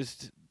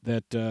surprised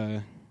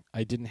that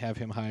I didn't have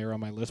him higher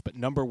on my list, but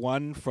number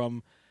 1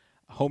 from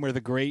Homer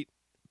the Great,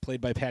 played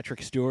by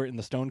Patrick Stewart in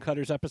the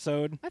Stonecutters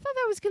episode. I thought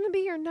that was going to be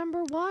your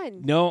number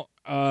 1. No,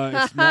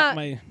 it's not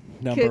my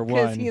number 1.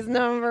 Because he's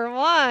number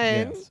 1.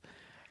 Yes.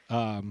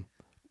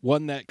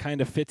 One that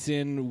kind of fits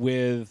in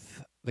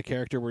with the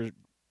character we're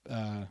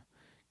going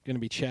to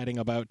be chatting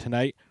about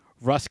tonight,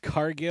 Russ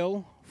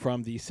Cargill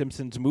from the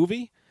Simpsons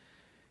movie.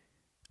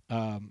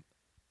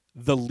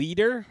 The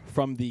leader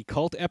from the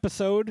cult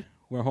episode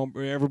where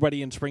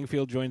everybody in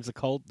Springfield joins the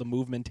cult, the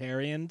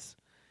Movementarians.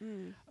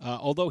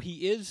 Although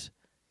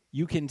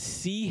you can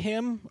see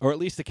him, or at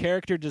least the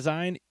character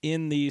design,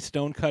 in the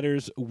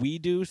Stonecutters We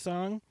Do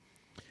song.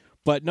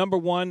 But number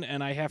 1,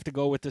 and I have to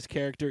go with this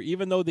character,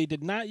 even though they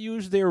did not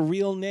use their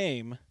real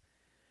name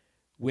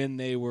when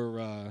they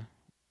were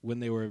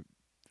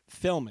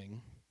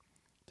filming,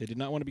 they did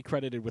not want to be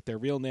credited with their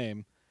real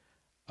name.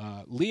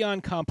 Leon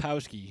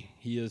Kompowski,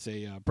 he is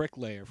a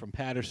bricklayer from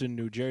Paterson,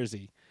 New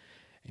Jersey.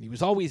 And he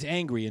was always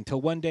angry until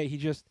one day he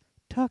just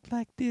talked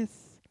like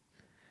this.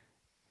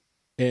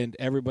 And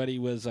everybody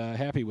was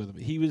happy with him.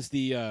 He was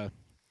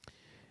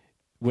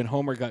when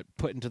Homer got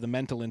put into the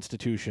mental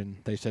institution,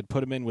 they said,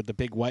 put him in with the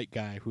big white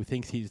guy who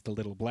thinks he's the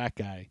little black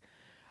guy.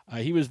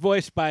 He was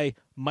voiced by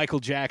Michael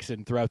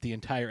Jackson throughout the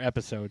entire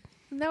episode.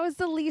 And that was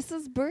the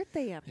Lisa's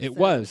birthday episode. It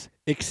was,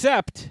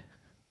 except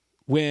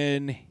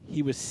when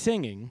he was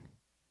singing,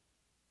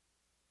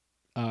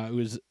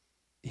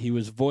 he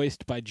was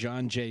voiced by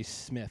John J.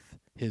 Smith,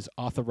 his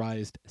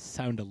authorized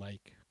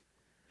sound-alike.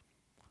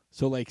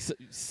 So, like,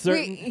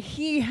 certain... Wait,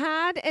 he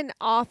had an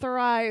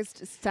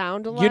authorized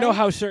sound-alike? You know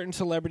how certain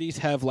celebrities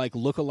have, like,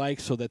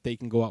 look-alikes so that they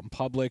can go out in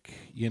public,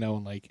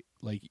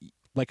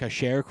 like a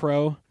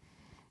Cher-Crow?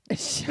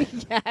 Yes.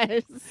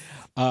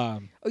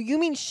 Oh, you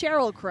mean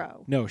Sheryl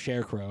Crow? No,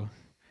 Cher-Crow.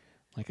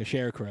 Like a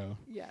Cher-Crow.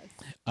 Yes.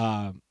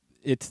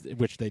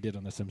 Which they did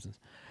on The Simpsons.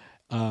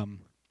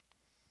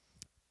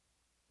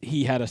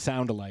 He had a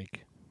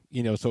sound-alike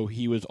so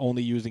he was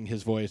only using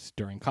his voice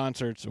during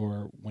concerts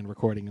or when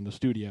recording in the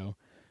studio,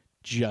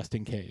 just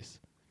in case.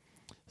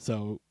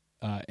 So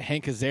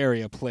Hank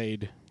Azaria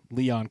played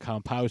Leon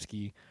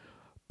Kompowski,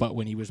 but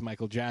when he was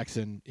Michael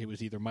Jackson, it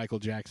was either Michael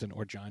Jackson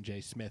or John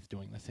J. Smith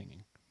doing the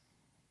singing.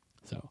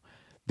 So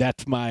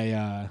that's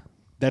my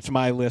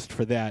list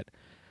for that.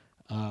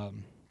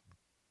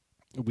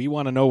 We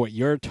want to know what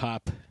your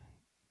top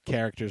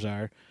characters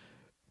are,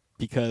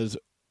 because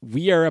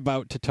we are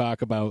about to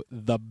talk about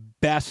the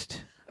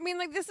best. I mean,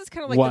 like, this is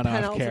kind of like the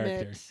penultimate.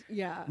 Character.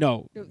 Yeah.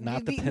 No,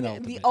 not the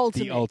penultimate. The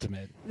ultimate. The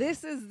ultimate.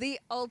 This is the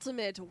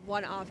ultimate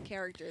one-off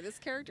character. This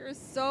character is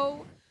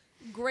so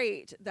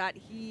great that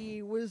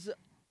he was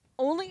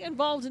only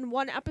involved in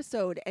one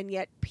episode, and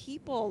yet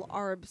people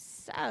are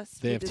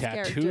obsessed They with have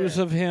this tattoos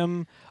character. of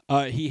him.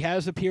 He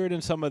has appeared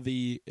in some of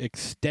the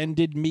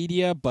extended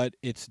media, but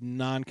it's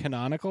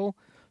non-canonical,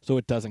 so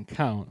it doesn't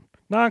count.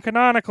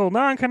 Non-canonical.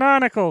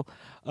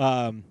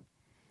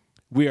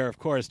 We are, of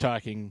course,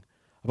 talking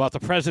about the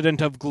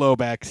president of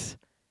Globex,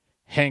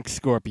 Hank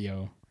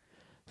Scorpio.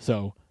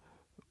 So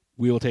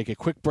we will take a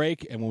quick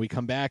break, and when we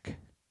come back,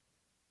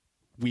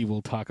 we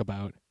will talk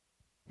about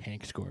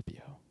Hank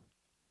Scorpio.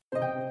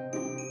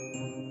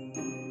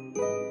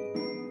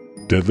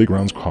 Deadly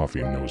Grounds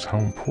Coffee knows how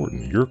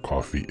important your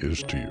coffee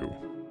is to you.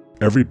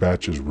 Every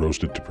batch is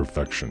roasted to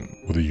perfection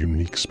with a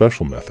unique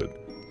special method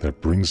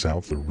that brings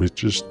out the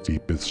richest,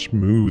 deepest,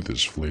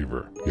 smoothest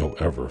flavor you'll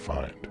ever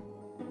find.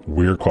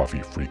 We're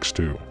coffee freaks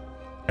too,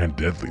 and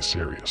deadly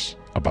serious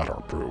about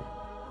our brew.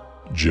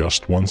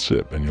 Just one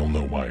sip and you'll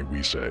know why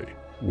we say,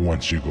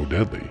 once you go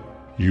deadly,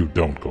 you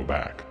don't go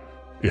back.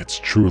 It's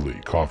truly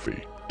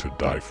coffee to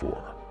die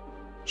for.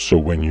 So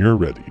when you're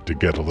ready to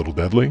get a little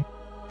deadly,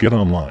 get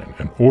online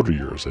and order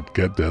yours at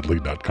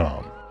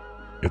getdeadly.com.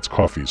 It's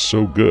coffee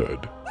so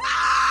good,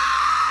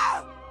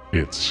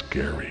 it's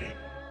scary.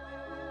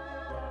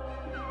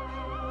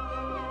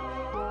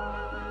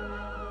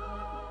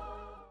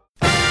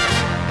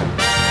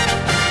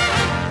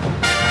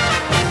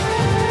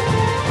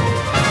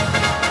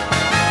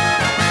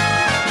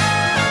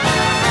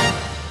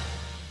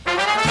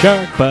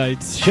 Shark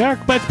Bites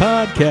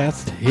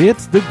Podcast.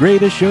 It's the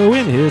greatest show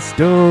in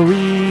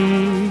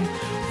history.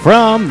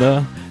 From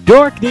the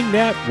Dorkening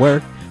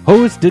Network,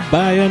 hosted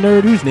by a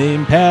nerd who's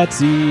named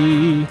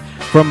Patsy.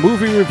 From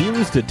movie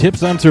reviews to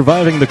tips on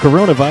surviving the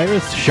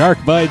coronavirus,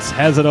 Shark Bites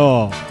has it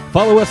all.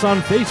 Follow us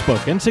on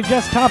Facebook and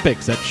suggest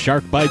topics at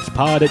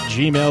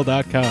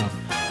sharkbitespod@gmail.com.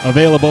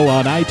 Available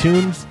on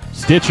iTunes,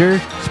 Stitcher,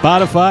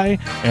 Spotify,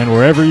 and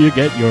wherever you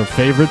get your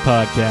favorite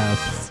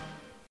podcasts.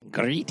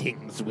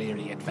 Greetings,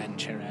 weary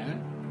adventurer.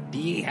 Do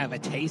ye have a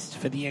taste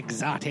for the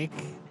exotic?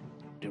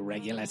 Do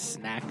regular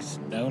snacks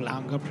no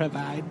longer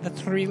provide the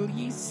thrill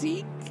ye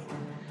seek?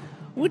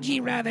 Would ye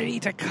rather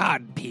eat a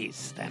cod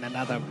piece than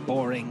another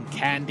boring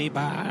candy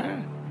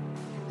bar?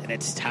 Then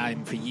it's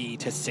time for ye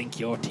to sink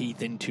your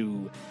teeth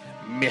into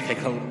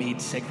Mythical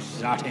Meats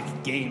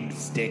Exotic Game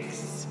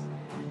Sticks.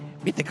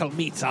 Mythical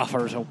Meats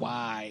offers a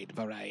wide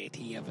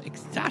variety of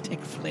exotic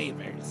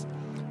flavors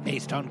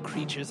based on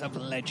creatures of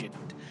legend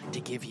to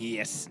give ye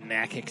a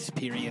snack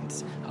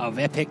experience of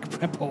epic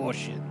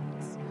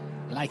proportions.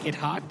 Like it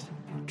hot?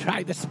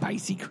 Try the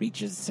Spicy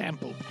Creatures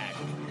Sample Pack,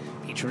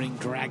 featuring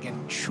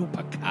dragon,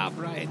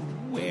 chupacabra,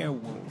 and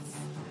werewolf.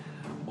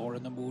 More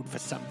in the mood for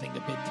something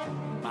a bit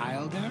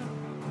milder?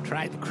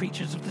 Try the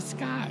Creatures of the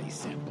Sky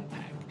Sample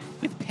Pack,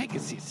 with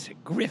Pegasus,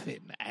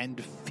 Griffin,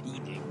 and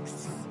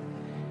Phoenix.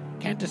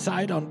 Can't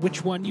decide on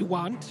which one you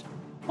want?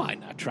 Why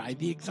not try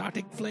the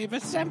Exotic Flavor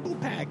Sample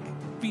Pack,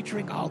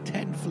 featuring all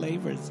 10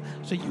 flavors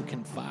so you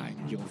can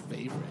find your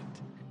favorite.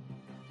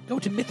 Go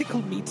to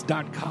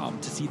mythicalmeats.com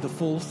to see the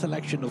full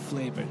selection of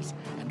flavors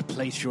and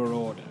place your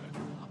order.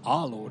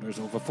 All orders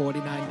over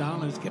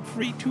 $49 get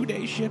free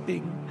 2-day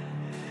shipping.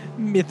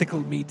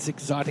 Mythical Meats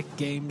Exotic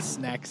Game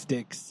Snack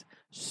Sticks.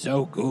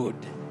 So good,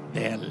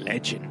 they're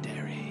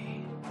legendary.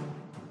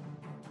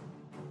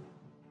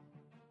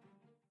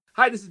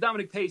 Hi, this is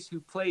Dominic Pace,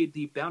 who played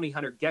the bounty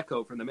hunter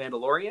Gecko from The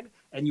Mandalorian,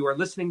 and you are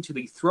listening to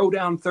the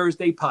Throwdown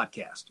Thursday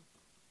podcast.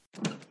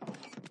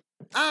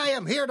 I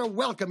am here to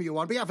welcome you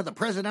on behalf of the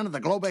president of the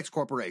Globex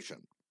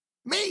Corporation.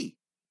 Me!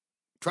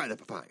 Try the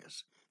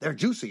papayas. They're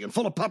juicy and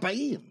full of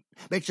papain.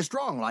 Makes you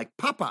strong like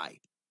Popeye.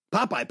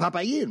 Popeye,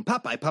 papain,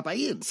 Popeye,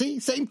 papain. See?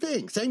 Same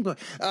thing.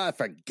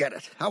 Forget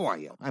it. How are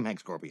you? I'm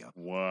Hank Scorpio.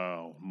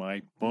 Wow,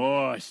 my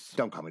boss.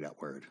 Don't call me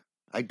that word.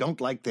 I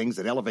don't like things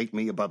that elevate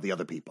me above the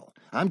other people.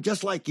 I'm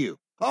just like you.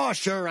 Oh,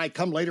 sure, I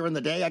come later in the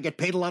day, I get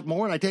paid a lot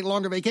more, and I take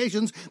longer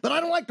vacations, but I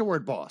don't like the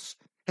word boss.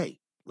 Hey,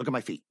 look at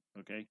my feet.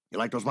 Okay. You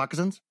like those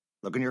moccasins?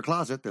 Look in your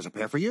closet. There's a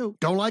pair for you.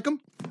 Don't like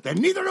them?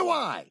 Then neither do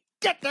I.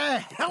 Get the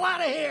hell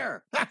out of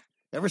here. Ha!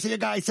 Ever see a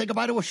guy say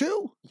goodbye to a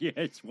shoe?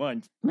 Yes,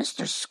 once.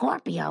 Mr.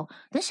 Scorpio,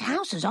 this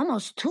house is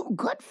almost too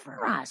good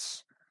for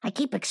us. I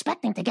keep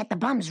expecting to get the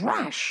bum's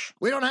rush.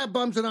 We don't have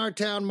bums in our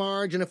town,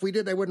 Marge, and if we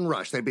did, they wouldn't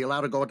rush. They'd be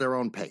allowed to go at their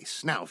own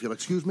pace. Now, if you'll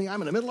excuse me,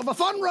 I'm in the middle of a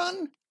fun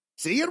run.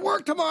 See you at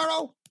work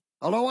tomorrow.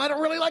 Although I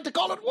don't really like to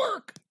call it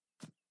work.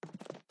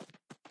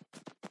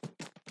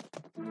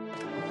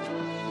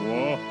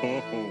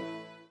 Whoa.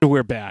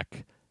 We're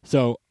back.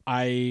 So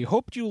I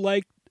hope you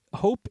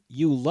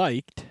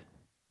liked.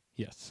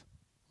 Yes,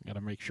 got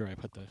to make sure I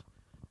put the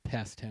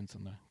past tense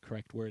on the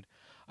correct word.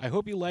 I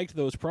hope you liked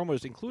those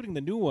promos, including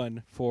the new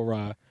one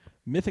for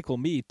Mythical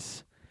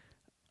Meats.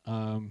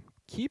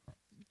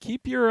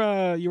 Keep your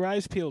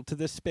eyes peeled to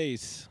this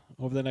space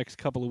over the next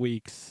couple of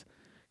weeks,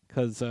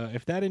 because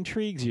if that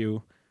intrigues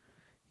you,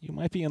 you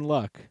might be in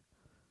luck.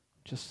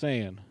 Just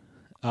saying.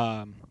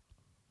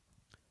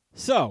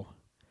 So,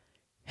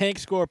 Hank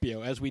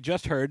Scorpio, as we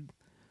just heard,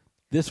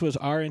 this was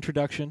our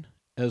introduction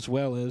as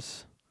well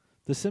as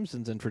The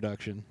Simpsons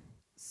introduction.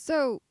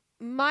 So,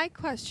 my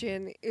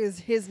question is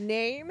his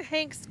name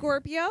Hank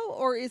Scorpio,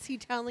 or is he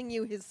telling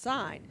you his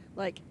sign?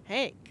 Like,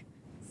 Hank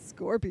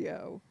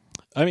Scorpio.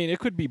 I mean, it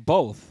could be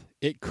both.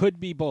 It could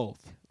be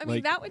both. I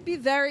mean, that would be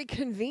very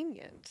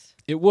convenient.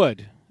 It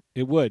would.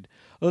 It would.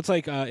 Well, it's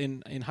like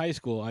in high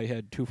school, I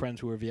had two friends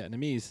who were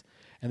Vietnamese,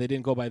 and they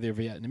didn't go by their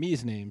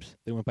Vietnamese names.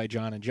 They went by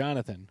John and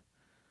Jonathan.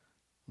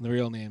 And the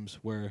real names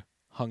were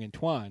Hung and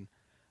Tuan.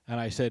 And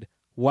I said,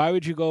 why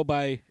would you go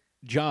by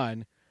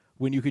John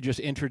when you could just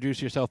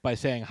introduce yourself by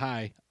saying,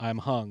 hi, I'm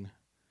Hung?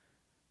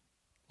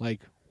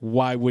 Like,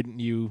 why wouldn't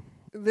you?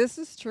 This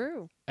is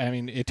true. I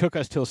mean, it took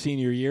us till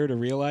senior year to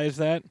realize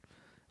that,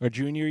 or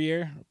junior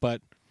year,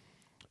 but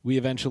we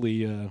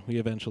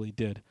eventually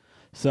did.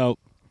 So,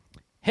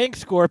 Hank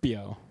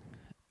Scorpio.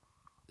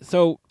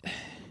 So,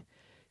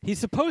 he's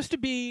supposed to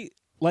be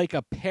like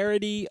a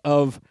parody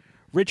of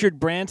Richard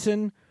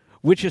Branson,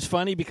 which is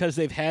funny because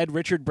they've had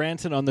Richard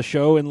Branson on the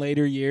show in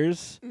later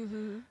years.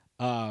 Mm-hmm.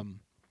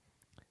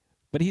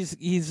 But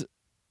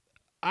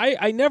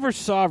I never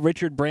saw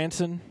Richard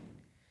Branson.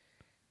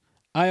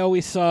 I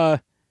always saw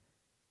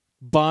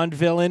Bond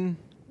villain.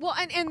 Well,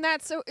 and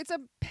that's so it's a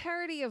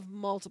parody of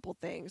multiple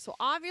things. So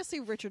obviously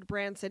Richard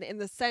Branson, in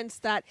the sense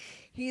that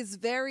he's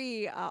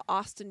very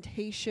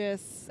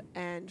ostentatious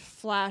and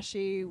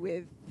flashy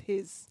with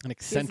his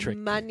eccentric.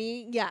 his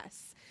money.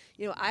 Yes.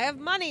 You know, I have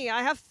money,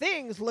 I have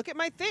things, look at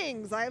my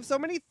things, I have so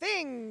many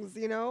things,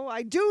 you know,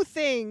 I do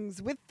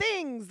things with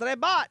things that I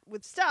bought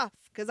with stuff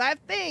because I have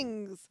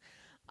things.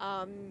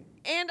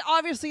 And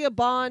obviously a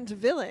Bond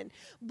villain.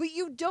 But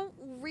you don't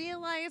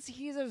realize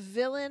he's a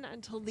villain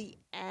until the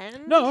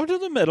end? No, to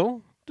the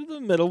middle. To the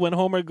middle when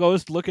Homer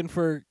goes looking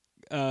for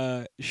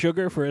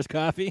sugar for his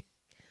coffee.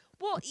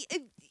 Well,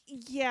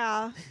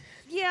 yeah.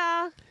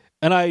 Yeah.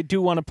 And I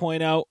do want to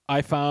point out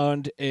I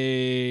found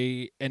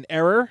an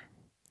error.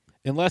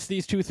 Unless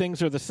these two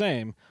things are the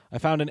same, I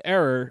found an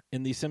error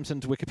in the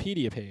Simpsons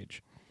Wikipedia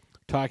page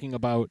talking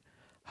about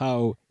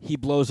how he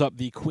blows up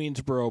the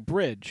Queensboro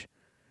Bridge.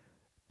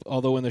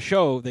 Although in the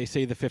show, they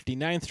say the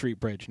 59th Street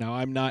Bridge. Now,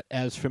 I'm not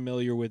as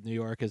familiar with New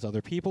York as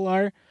other people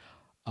are.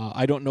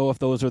 I don't know if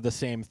those are the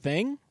same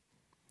thing.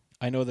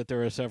 I know that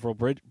there are several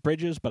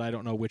bridges, but I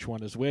don't know which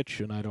one is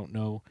which, and I don't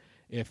know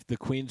if the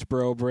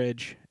Queensboro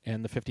Bridge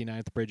and the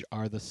 59th Bridge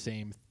are the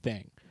same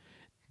thing.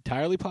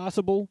 Entirely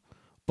possible,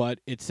 but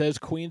it says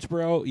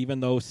Queensboro,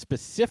 even though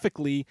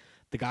specifically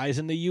the guys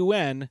in the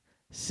UN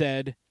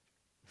said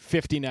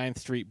 59th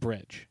Street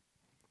Bridge.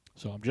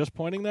 So I'm just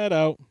pointing that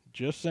out,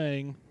 just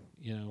saying.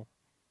 You know,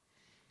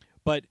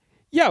 but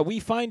yeah, we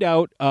find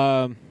out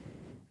the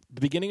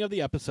beginning of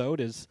the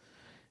episode is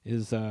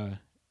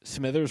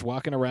Smithers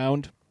walking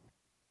around,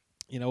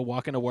 you know,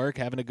 walking to work,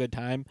 having a good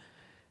time,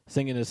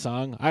 singing his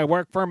song. I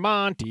work for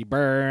Monty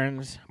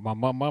Burns,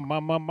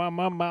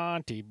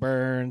 Monty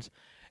Burns,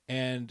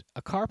 and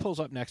a car pulls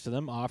up next to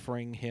them,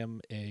 offering him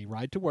a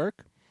ride to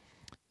work,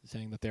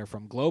 saying that they're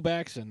from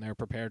Globex and they're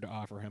prepared to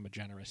offer him a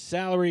generous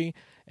salary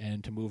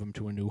and to move him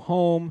to a new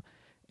home.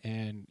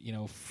 And, you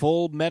know,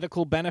 full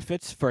medical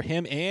benefits for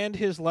him and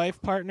his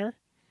life partner,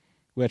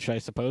 which I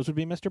suppose would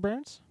be Mr.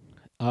 Burns.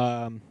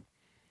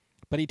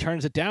 But he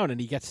turns it down,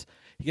 and he gets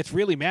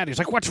really mad. He's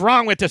like, what's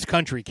wrong with this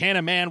country? Can't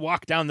a man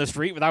walk down the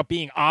street without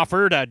being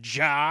offered a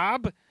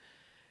job?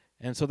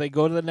 And so they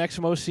go to the next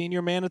most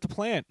senior man at the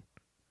plant.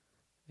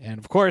 And,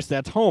 of course,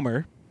 that's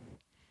Homer,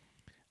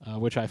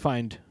 which I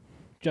find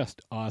just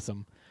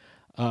awesome.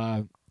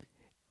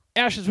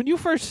 Ashes, when you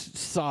first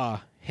saw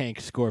Hank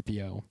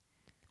Scorpio,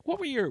 what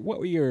were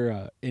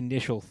your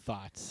initial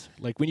thoughts?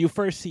 Like when you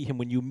first see him,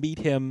 when you meet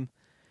him?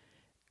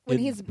 When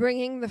he's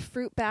bringing the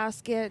fruit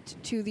basket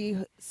to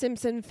the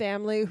Simpson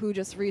family who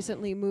just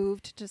recently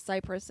moved to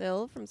Cypress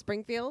Hill from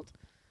Springfield.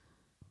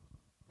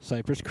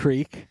 Cypress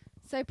Creek.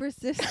 Cypress.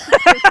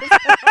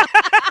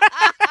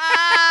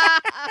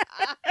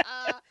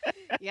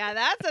 Yeah,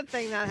 that's a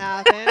thing that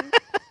happened.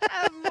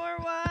 Have more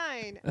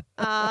wine.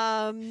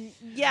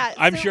 Yeah.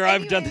 I'm sure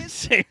I've done the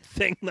same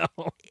thing,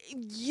 though.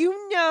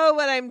 You know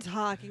what I'm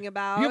talking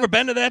about. You ever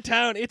been to that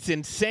town? It's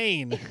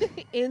insane.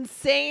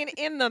 Insane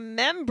in the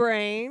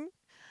membrane.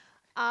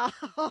 And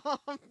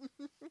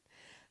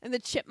the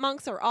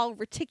chipmunks are all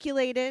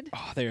reticulated.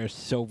 Oh, they are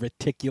so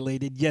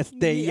reticulated. Yes,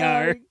 they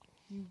are.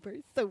 They're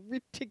so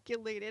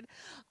reticulated.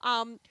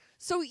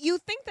 So you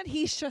think that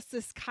he's just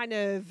this kind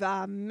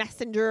of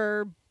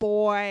messenger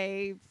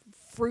boy,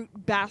 fruit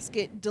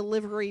basket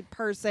delivery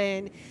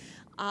person.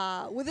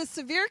 with a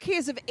severe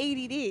case of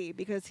ADD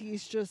because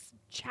he's just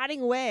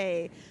chatting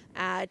away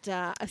at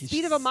a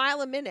speed of a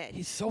mile a minute.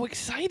 He's so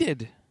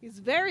excited. He's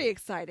very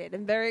excited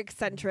and very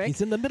eccentric.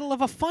 He's in the middle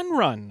of a fun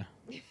run.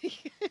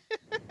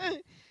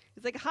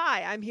 He's like,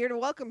 "Hi, I'm here to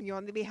welcome you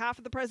on the behalf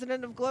of the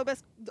president of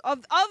Globex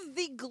of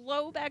the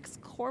Globex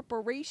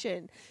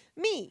Corporation,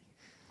 me."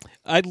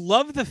 I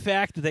love the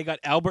fact that they got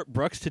Albert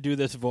Brooks to do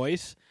this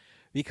voice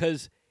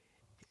because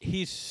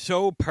he's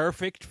so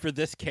perfect for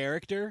this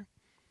character.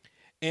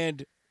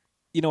 And,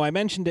 you know, I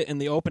mentioned it in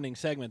the opening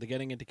segment, the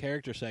getting into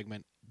character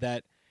segment,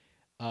 that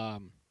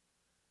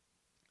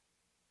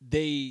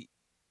the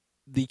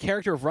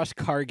character of Russ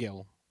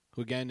Cargill,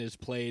 who again is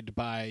played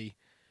by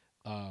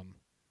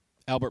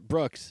Albert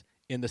Brooks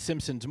in the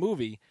Simpsons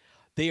movie,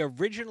 they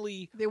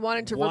originally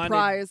wanted to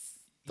reprise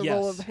the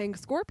role Yes. of Hank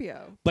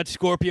Scorpio. But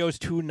Scorpio's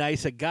too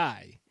nice a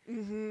guy.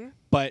 Mm-hmm.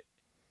 But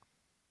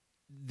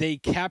they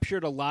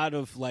captured a lot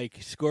of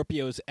like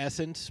Scorpio's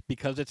essence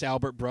because it's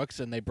Albert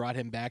Brooks, and they brought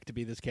him back to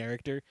be this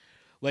character.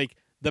 Like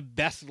the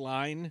best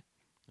line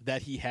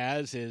that he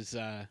has is,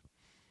 and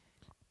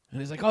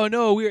he's like, "Oh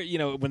no,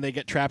 when they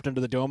get trapped under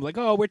the dome, like,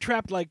 oh, we're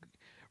trapped like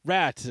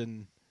rats,"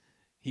 and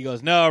he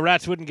goes, "No,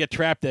 rats wouldn't get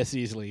trapped this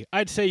easily.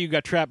 I'd say you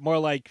got trapped more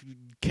like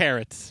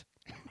carrots."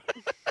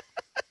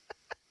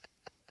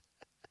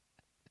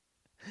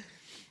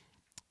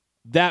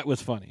 That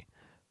was funny.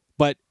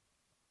 But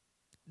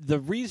the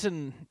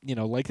reason,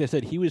 like I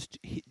said,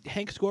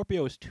 Hank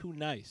Scorpio is too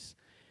nice.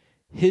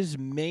 His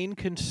main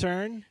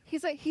concern,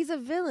 He's a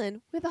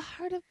villain with a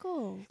heart of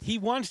gold. he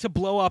wants to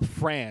blow up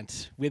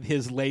France with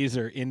his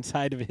laser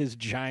inside of his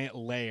giant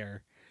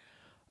lair.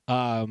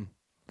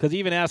 Because he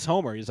even asks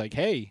Homer, he's like,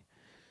 "Hey,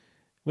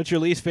 what's your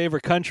least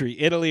favorite country,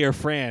 Italy or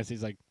France?"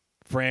 He's like,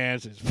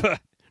 "France is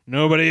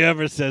nobody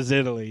ever says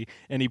Italy."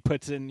 And he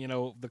puts in,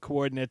 the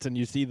coordinates, and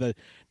you see the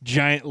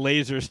giant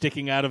laser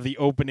sticking out of the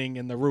opening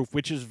in the roof,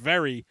 which is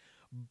very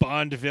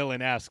Bond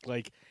villain-esque.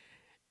 Like,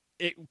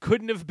 it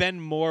couldn't have been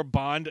more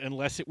Bond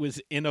unless it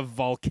was in a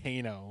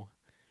volcano.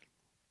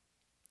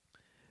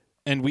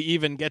 And we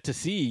even get to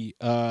see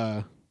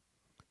Mr.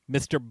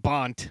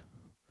 Bont.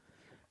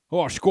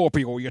 "Oh,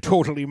 Scorpio, you're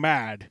totally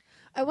mad."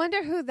 I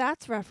wonder who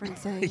that's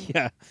referencing.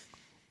 Yeah.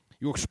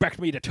 "You expect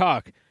me to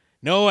talk?"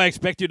 "No, I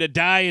expect you to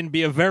die and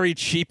be a very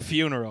cheap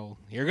funeral.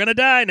 You're going to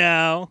die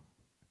now."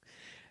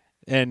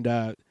 And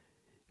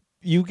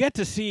you get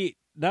to see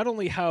not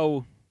only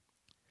how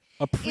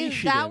appreciative.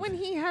 Is that when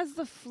he has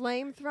the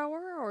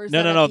flamethrower, or is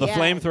No. that at The the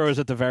end? flamethrower is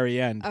at the very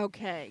end.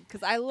 Okay,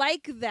 because I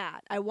like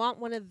that. I want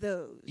one of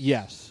those.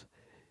 Yes.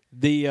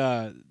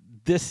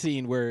 This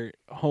scene where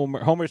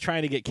Homer's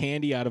trying to get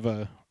candy out of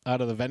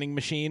the vending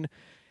machine,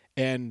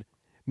 and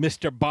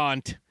Mr.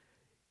 Bont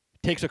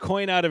takes a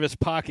coin out of his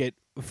pocket,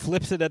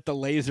 flips it at the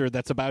laser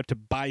that's about to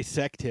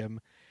bisect him,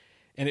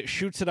 and it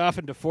shoots it off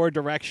into 4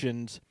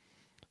 directions,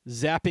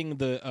 zapping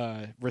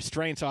the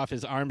restraints off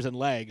his arms and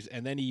legs,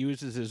 and then he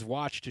uses his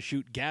watch to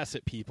shoot gas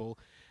at people.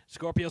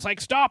 Scorpio's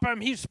like, "Stop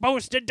him! He's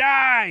supposed to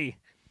die!"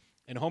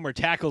 And Homer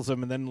tackles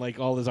him, and then like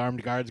all his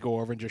armed guards go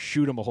over and just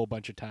shoot him a whole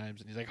bunch of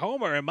times. And he's like,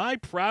 "Homer, am I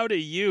proud of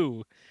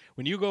you?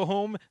 When you go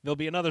home, there'll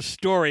be another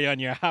story on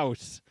your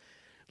house."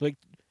 Like,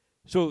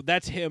 so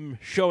that's him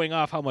showing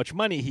off how much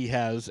money he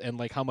has and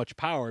like how much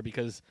power,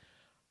 because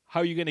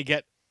how are you going to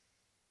get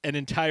an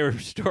entire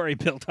story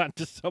built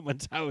onto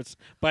someone's house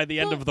by the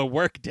end of the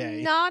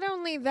workday? Not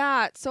only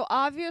that, so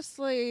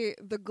obviously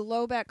the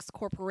Globex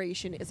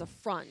Corporation is a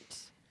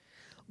front,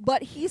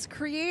 but he's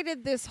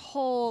created this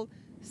whole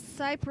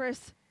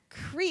Cypress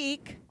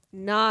Creek,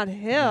 not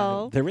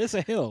hill. There is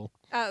a hill.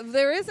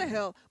 There is a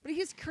hill, but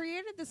he's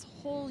created this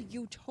whole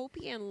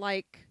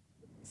utopian-like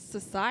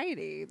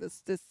society.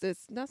 This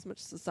not so much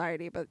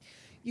society, but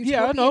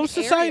utopian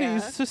area.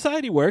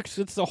 Society works.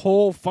 It's a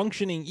whole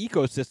functioning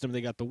ecosystem.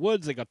 They got the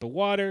woods, they got the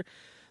water,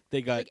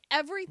 they got Like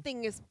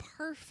everything is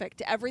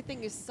perfect.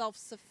 Everything is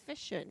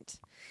self-sufficient.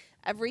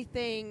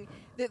 Everything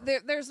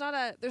there's not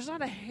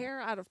a hair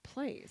out of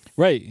place.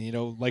 right.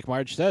 Like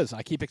Marge says,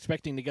 I keep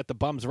expecting to get the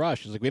bums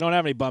rush. It's like, we don't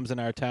have any bums in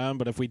our town,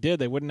 but if we did,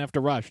 they wouldn't have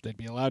to rush. They'd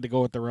be allowed to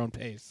go at their own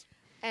pace.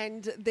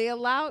 And they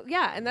allow,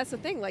 and that's the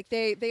thing. Like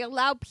they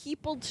allow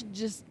people to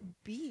just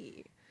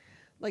be.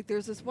 Like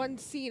there's this one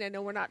scene. I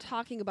know we're not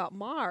talking about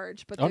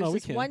Marge, but there's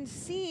this one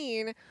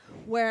scene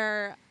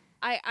where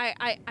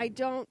I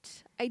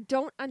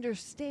don't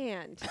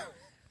understand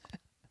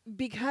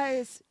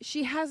because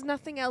she has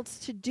nothing else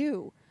to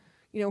do.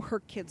 Her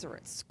kids are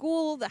at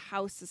school. The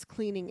house is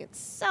cleaning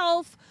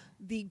itself.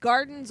 The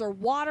gardens are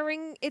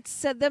watering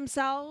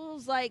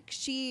themselves. Like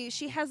she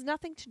has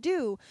nothing to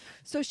do.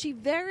 So she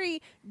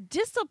very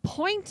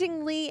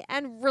disappointingly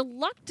and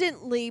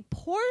reluctantly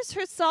pours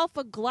herself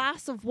a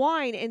glass of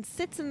wine and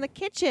sits in the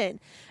kitchen.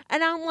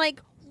 And I'm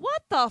like,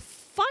 what the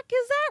fuck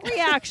is that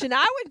reaction?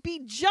 I would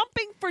be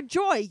jumping for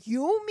joy.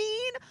 You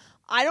mean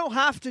I don't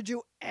have to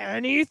do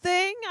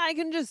anything? I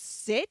can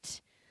just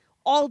sit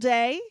all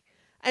day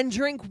and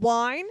drink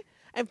wine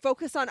and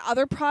focus on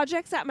other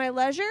projects at my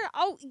leisure?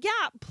 Oh,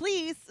 yeah,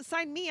 please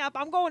sign me up.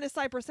 I'm going to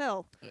Cypress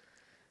Hill.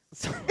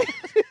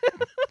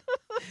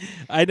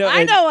 I know.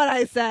 I know what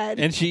I said.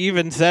 And she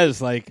even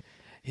says, like,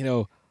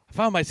 I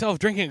found myself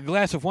drinking a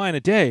glass of wine a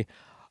day.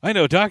 I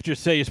know doctors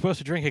say you're supposed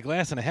to drink a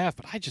glass and a half,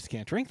 but I just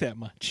can't drink that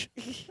much.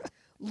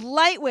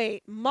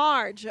 Lightweight,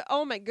 Marge.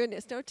 Oh my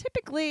goodness. No,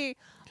 typically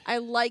I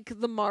like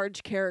the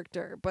Marge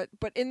character, but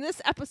in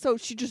this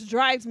episode she just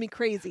drives me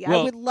crazy.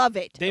 Well, I would love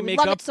it. They I would make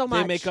love up. it so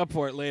much. They make up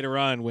for it later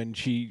on when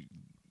she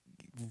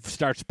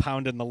starts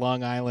pounding the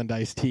Long Island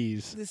iced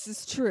teas. This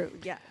is true.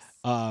 Yes.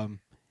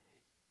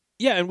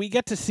 Yeah, and we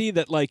get to see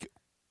that, like,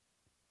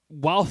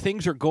 while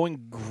things are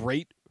going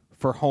great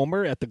for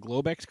Homer at the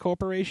Globex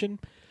Corporation,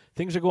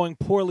 things are going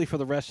poorly for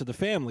the rest of the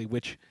family,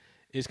 which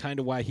is kind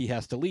of why he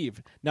has to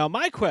leave. Now,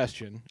 my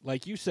question,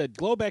 like you said,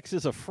 Globex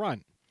is a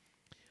front.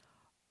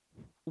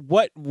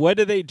 What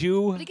do they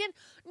do? But again,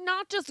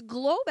 not just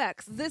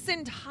Globex. This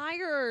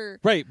entire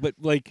Right, but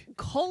like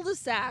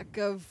cul-de-sac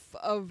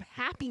of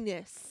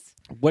happiness.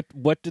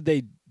 what do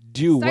they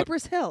do?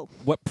 Cypress Hill.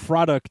 What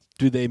product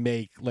do they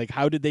make? Like,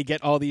 how did they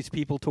get all these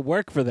people to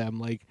work for them?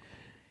 Like,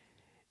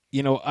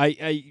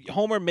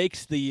 Homer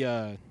makes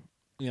the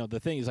the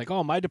thing. He's like,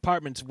 oh, my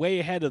department's way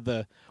ahead of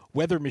the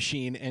weather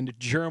machine and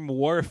germ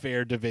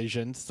warfare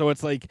divisions. So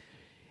it's like,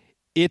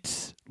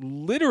 it's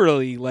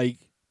literally like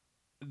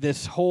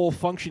this whole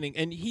functioning,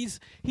 and he's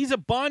a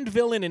Bond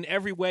villain in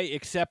every way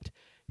except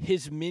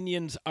his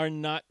minions are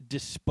not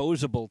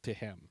disposable to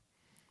him.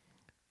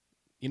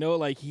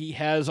 Like, he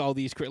has all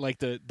these, like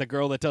the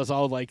girl that does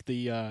all like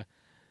the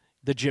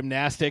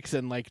gymnastics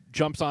and like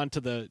jumps onto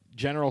the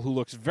general who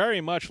looks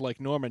very much like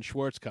Norman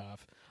Schwarzkopf.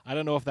 I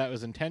don't know if that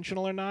was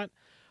intentional or not,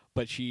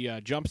 but she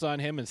jumps on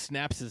him and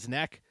snaps his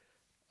neck.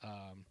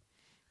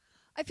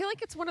 I feel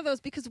like it's one of those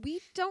because we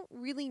don't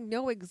really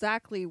know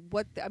exactly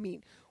what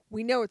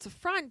we know it's a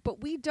front,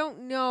 but we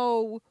don't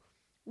know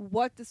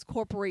what this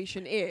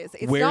corporation is.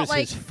 It's Where not is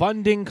like his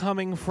funding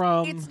coming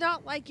from? it's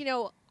not like,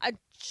 a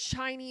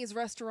Chinese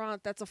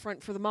restaurant that's a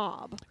front for the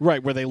mob.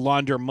 Right, where they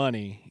launder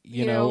money,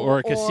 or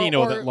a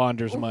casino that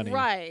launders money.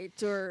 Right,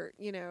 or,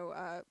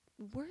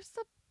 where's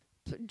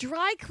the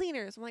dry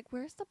cleaners? I'm like,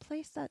 where's the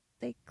place that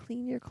they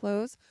clean your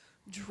clothes?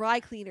 Dry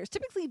cleaners.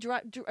 Typically,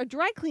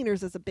 dry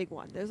cleaners is a big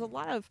one. There's a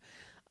lot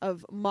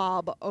of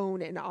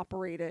mob-owned and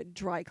operated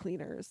dry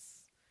cleaners.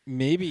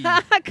 Maybe.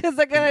 Because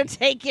they're going to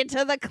take you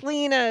to the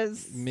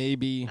cleaners.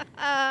 Maybe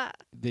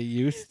they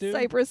used to.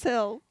 Cypress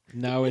Hill.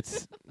 Now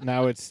it's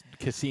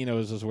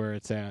casinos is where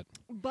it's at.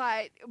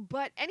 But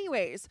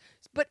anyways,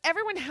 but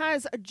everyone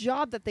has a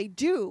job that they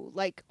do.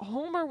 Like,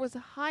 Homer was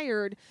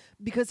hired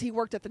because he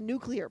worked at the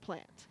nuclear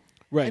plant.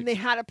 Right. And they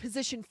had a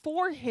position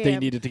for him. They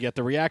needed to get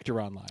the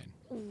reactor online.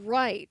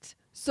 Right.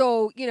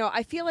 So,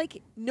 I feel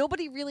like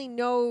nobody really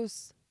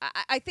knows.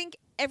 I think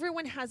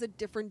everyone has a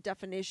different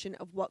definition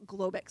of what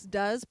Globex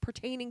does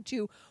pertaining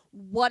to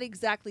what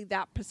exactly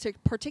that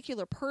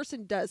particular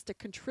person does to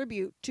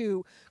contribute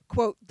to,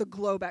 quote, the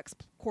Globex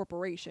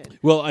Corporation.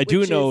 Well, I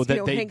do know is,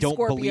 that they Hank don't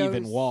believe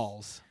in Scorpio's-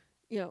 walls.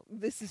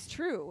 This is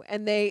true.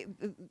 And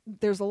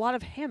there's a lot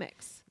of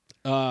hammocks.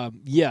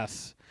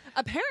 Yes.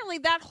 Apparently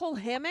that whole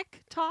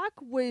hammock talk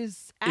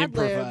was ad-libbed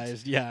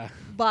Improvised, yeah.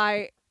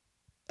 by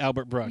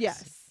Albert Brooks.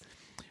 Yes.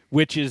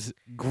 Which is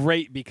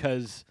great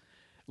because,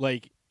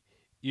 like,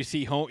 you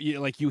see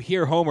you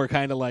hear Homer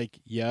kind of like,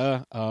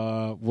 yeah,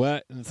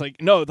 what? And it's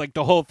like, no, like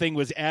the whole thing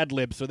was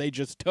ad-lib, so they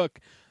just took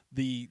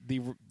the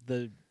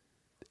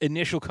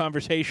initial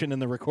conversation in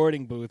the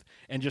recording booth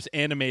and just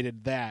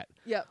animated that.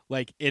 Yep.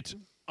 Like, it's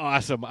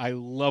awesome. I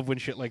love when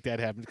shit like that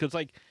happens because,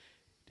 like,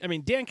 I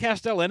mean, Dan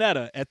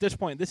Castellaneta, at this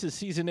point, this is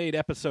Season 8,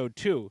 Episode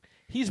 2.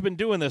 He's been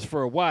doing this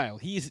for a while.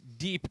 He's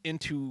deep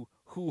into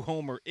who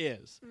Homer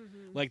is.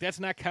 Mm-hmm. Like, that's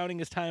not counting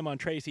his time on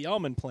Tracy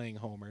Ullman playing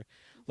Homer.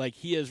 Like,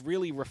 he has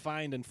really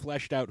refined and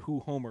fleshed out who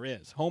Homer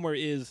is. Homer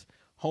is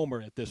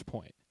Homer at this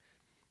point.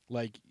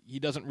 Like, he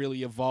doesn't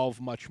really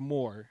evolve much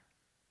more.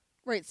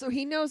 Right, so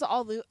he knows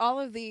all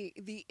of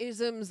the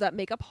isms that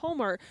make up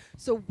Homer.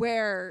 So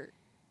where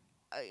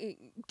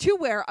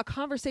a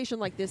conversation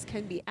like this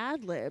can be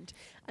ad-libbed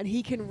and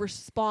he can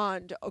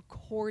respond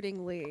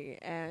accordingly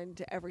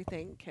and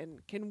everything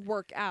can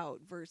work out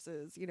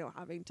versus,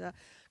 having to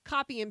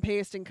copy and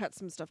paste and cut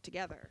some stuff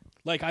together.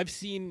 Like, I've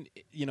seen,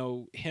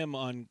 him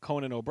on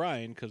Conan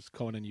O'Brien because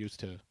Conan used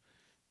to,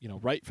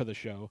 write for the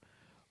show.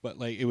 But,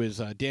 like, it was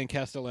Dan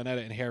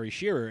Castellaneta and Harry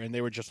Shearer, and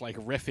they were just, like,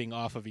 riffing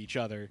off of each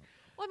other.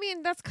 Well, I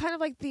mean, that's kind of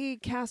like the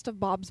cast of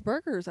Bob's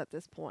Burgers at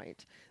this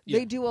point. Yeah.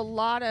 They do a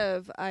lot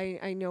of,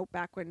 I know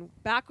back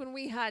when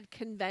we had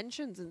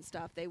conventions and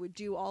stuff, they would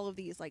do all of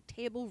these like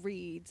table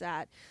reads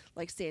at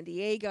like San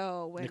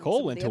Diego. And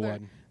Nicole went to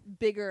one.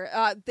 Bigger,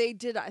 they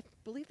did, I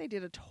believe they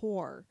did a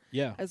tour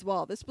as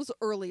well. This was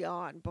early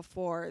on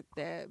before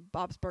the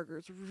Bob's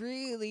Burgers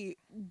really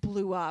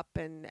blew up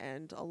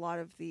and a lot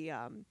of the,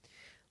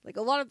 like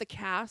a lot of the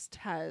cast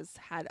has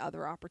had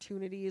other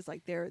opportunities.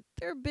 Like they're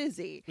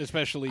busy,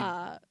 Especially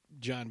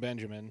John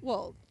Benjamin.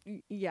 Well,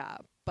 yeah,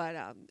 but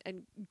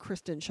and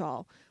Kristen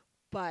Shaw,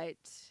 but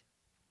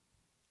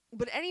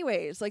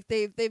anyways, like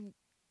they've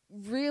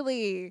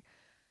really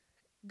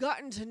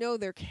gotten to know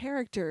their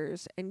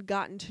characters and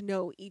gotten to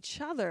know each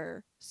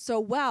other so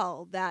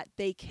well that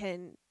they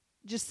can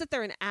just sit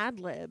there and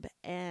ad-lib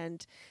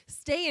and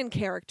stay in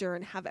character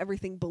and have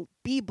everything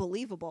be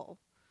believable.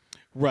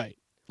 Right.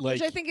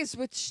 Which I think is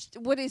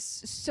what is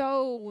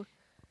so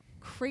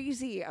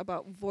crazy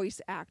about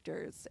voice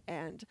actors,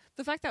 and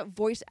the fact that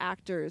voice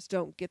actors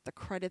don't get the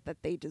credit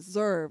that they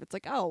deserve. It's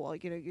like, oh, well,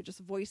 you're just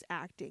voice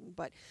acting,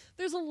 but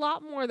there's a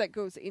lot more that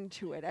goes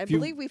into it. I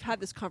believe we've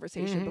had this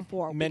conversation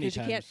before. Many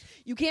because times.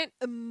 You can't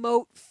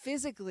emote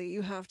physically.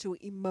 You have to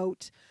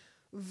emote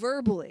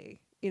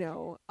verbally,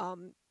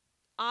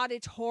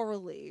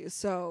 auditorily.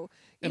 So,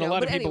 and a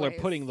lot of people anyways.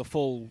 are putting the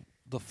full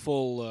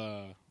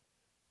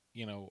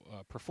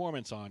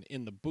performance on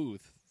in the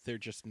booth. They're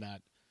just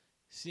not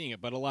seeing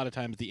it. But a lot of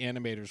times the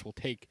animators will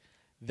take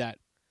that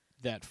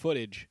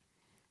footage,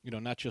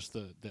 not just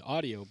the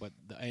audio, but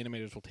the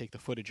animators will take the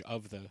footage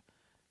of the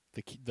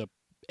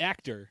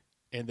actor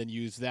and then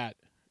use that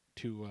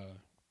to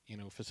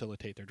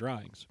facilitate their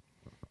drawings.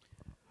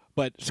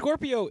 But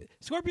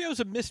Scorpio's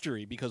a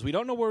mystery because we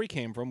don't know where he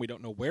came from. We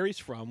don't know where he's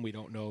from. We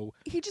don't know.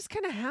 He just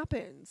kind of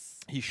happens.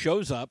 He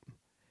shows up,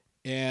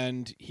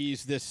 and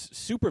he's this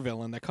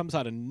supervillain that comes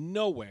out of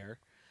nowhere.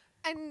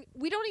 And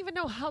we don't even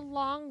know how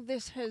long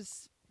this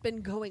has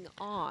been going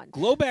on.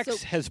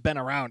 Globex has been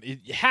around.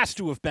 It has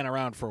to have been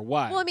around for a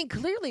while. Well, I mean,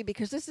 clearly,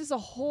 because this is a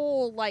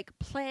whole,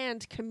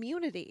 planned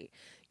community.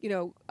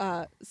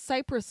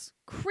 Cypress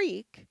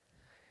Creek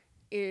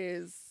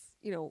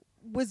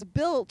was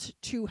built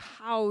to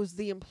house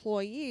the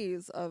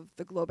employees of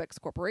the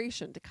Globex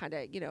Corporation to kind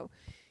of,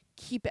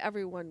 keep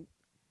everyone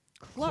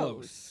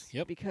close.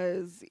 Yep.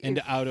 Because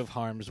out of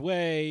harm's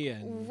way.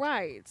 And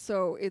right.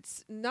 So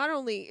it's not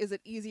only is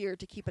it easier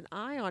to keep an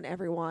eye on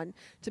everyone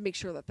to make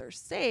sure that they're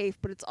safe,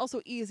 but it's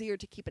also easier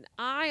to keep an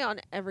eye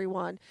on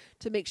everyone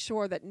to make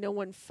sure that no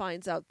one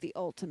finds out the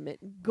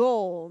ultimate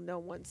goal. No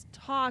one's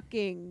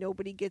talking.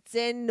 Nobody gets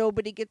in.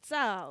 Nobody gets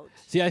out.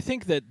 See, I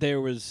think that there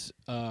was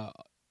a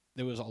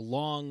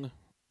long,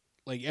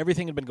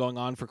 everything had been going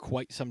on for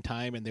quite some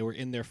time, and they were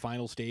in their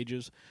final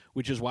stages,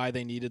 which is why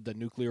they needed the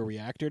nuclear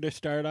reactor to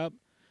start up.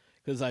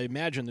 Because I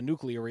imagine the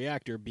nuclear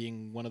reactor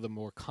being one of the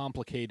more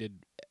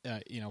complicated,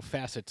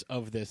 facets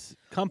of this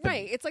company.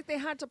 Right. It's like they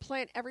had to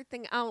plan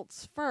everything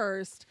else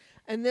first,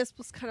 and this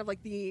was kind of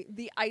like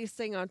the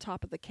icing on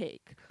top of the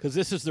cake. Because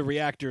this is the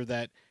reactor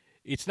that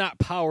it's not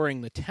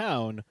powering the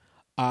town,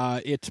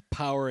 it's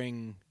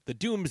powering the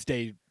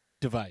doomsday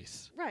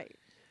device. Right.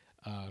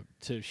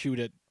 To shoot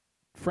at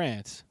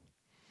France.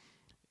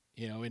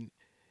 And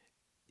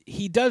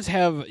he does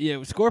have,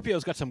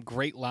 Scorpio's got some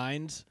great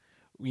lines.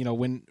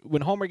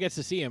 When Homer gets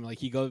to see him,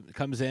 he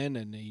comes in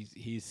and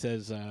he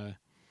says,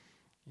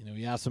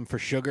 he asks him for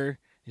sugar.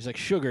 He's like,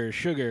 sugar,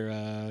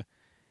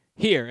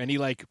 here. And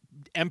he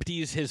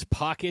empties his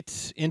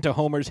pockets into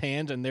Homer's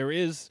hands, and there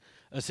is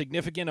a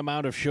significant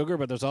amount of sugar,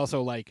 but there's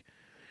also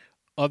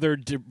other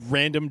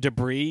random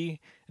debris.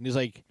 And he's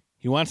like,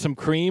 you want some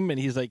cream? And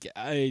he's like,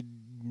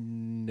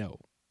 no.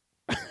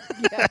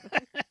 Yeah.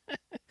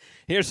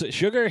 Here's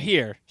sugar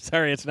here.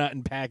 Sorry, it's not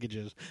in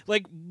packages.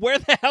 Where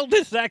the hell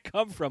does that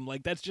come from?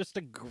 That's just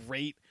a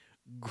great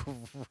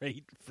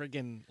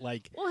friggin'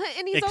 Well,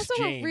 and he's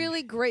also a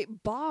really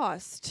great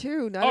boss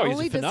too. Not he's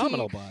only a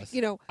phenomenal does he,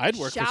 boss. I'd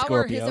work for shower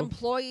Scorpio. his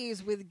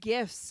employees with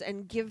gifts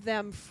and give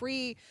them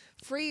free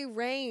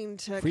reign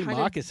to Free kind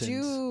moccasins. of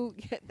do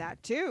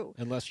that too.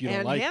 Unless you don't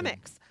and like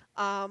hammocks.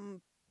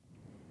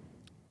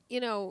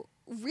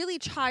 Really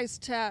tries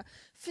to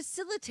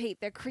facilitate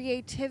their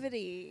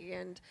creativity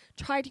and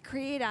try to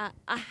create a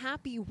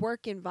happy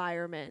work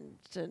environment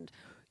and,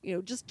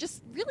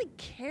 just really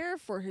care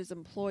for his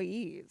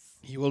employees.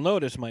 You will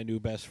notice, my new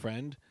best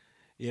friend,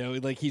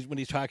 when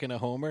he's talking to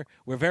Homer,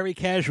 we're very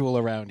casual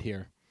around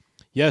here.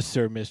 Yes,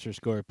 sir, Mr.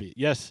 Scorpion.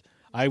 Yes,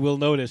 I will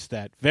notice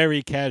that.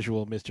 Very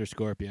casual, Mr.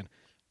 Scorpion.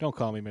 Don't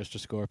call me Mr.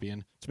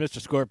 Scorpion. It's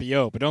Mr.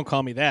 Scorpio, but don't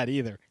call me that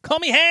either. Call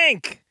me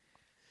Hank!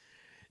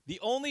 The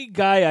only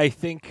guy I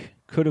think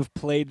could have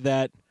played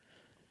that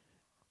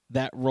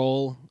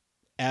role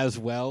as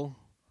well,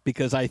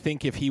 because I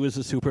think if he was a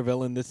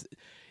supervillain,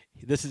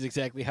 this is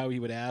exactly how he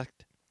would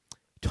act.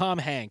 Tom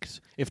Hanks.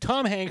 If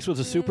Tom Hanks was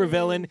a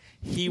supervillain,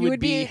 he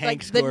would be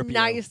Hank Scorpio. The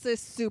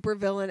nicest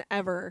supervillain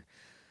ever.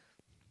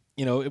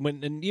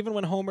 Even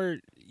when Homer,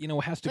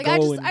 has to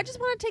go. I just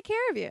want to take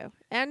care of you,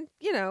 and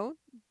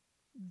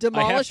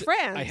demolish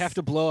France. I have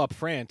to blow up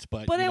France,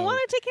 but I want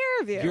to take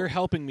care of you. You're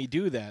helping me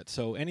do that,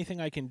 so anything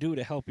I can do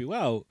to help you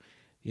out,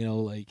 you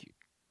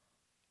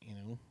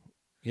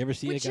ever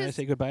see a guy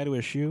say goodbye to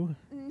a shoe?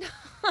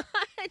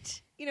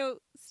 Not,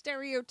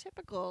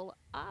 stereotypical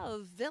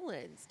of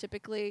villains.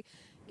 Typically,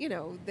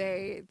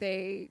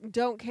 they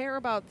don't care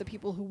about the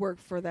people who work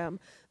for them.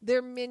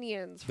 They're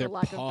minions, for They're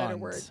lack of a better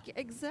word. pawns.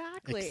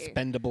 Exactly.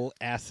 Expendable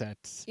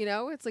assets.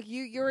 It's like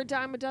you're a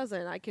dime a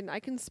dozen. I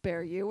can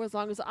spare you as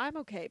long as I'm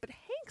okay. But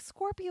Hank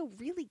Scorpio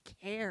really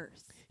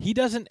cares. He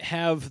doesn't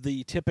have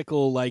the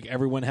typical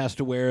everyone has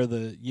to wear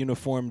the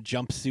uniform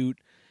jumpsuit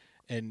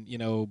and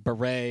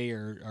beret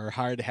or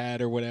hard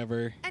hat or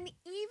whatever. And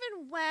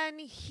even when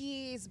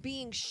he's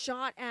being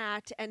shot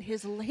at and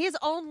his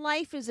own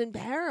life is in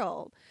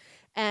peril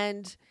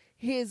and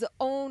his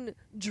own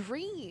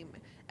dream,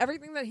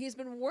 everything that he's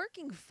been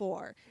working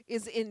for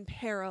is in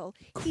peril.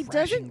 He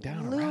Crashing doesn't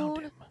down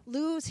around him.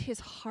 lose his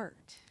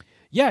heart.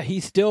 Yeah, he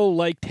still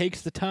like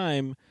takes the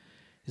time.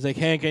 He's like,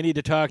 Hank, I need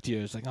to talk to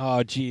you. It's like,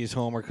 oh, geez,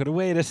 Homer, could have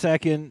waited a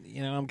second.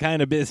 You know, I'm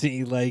kind of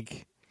busy.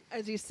 Like,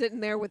 As he's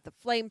sitting there with the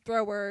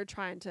flamethrower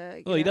trying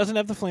to. well, he doesn't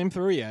have the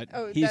flamethrower yet.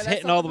 Oh, He's that's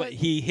hitting not all the the. button?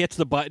 He hits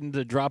the button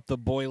to drop the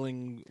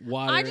boiling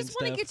water. I just and want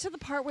to stuff. get to the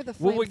part where the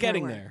flamethrower. Well, we're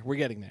getting there. We're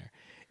getting there,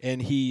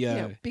 and he.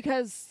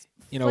 Because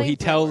You know, he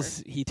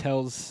flamethrower.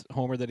 tells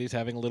Homer that he's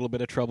having a little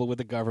bit of trouble with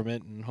the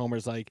government, and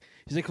Homer's like,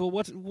 he's like, well,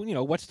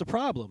 what's the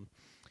problem?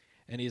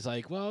 And he's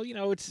like, well,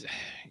 it's,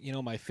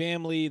 my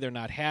family, they're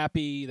not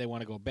happy, they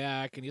want to go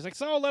back, and he's like,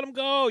 so let them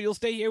go, you'll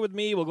stay here with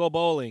me, we'll go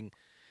bowling.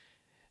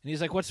 And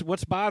he's like,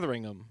 what's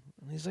bothering them?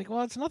 And he's like,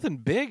 well, it's nothing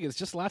big, it's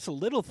just lots of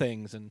little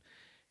things. And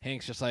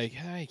Hank's just like,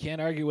 you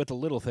can't argue with the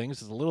little things,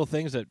 it's the little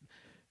things that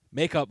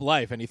make up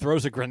life. And he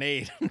throws a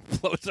grenade and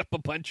blows up a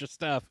bunch of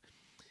stuff.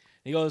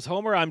 He goes,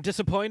 Homer, I'm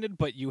disappointed,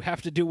 but you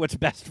have to do what's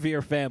best for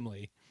your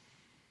family.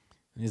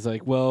 And he's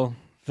like, well,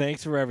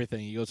 thanks for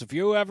everything. He goes, if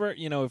you ever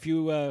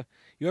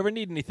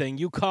need anything,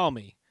 you call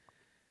me.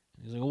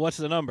 He's like, well, what's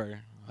the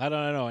number? I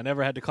don't know. I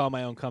never had to call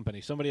my own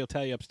company. Somebody will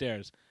tell you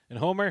upstairs. And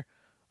Homer,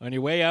 on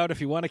your way out, if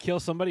you want to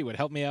kill somebody, would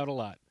help me out a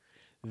lot.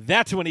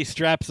 That's when he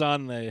straps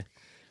on the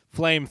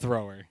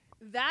flamethrower.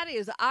 That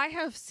is, I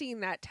have seen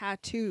that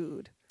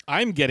tattooed.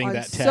 I'm getting on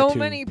that tattoo. so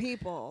many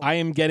people. I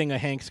am getting a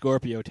Hank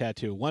Scorpio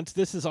tattoo. Once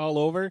this is all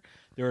over,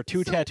 there are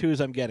two So- tattoos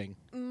I'm getting.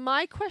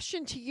 My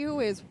question to you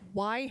is,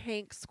 why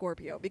Hank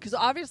Scorpio? Because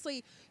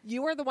obviously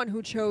you are the one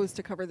who chose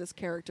to cover this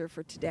character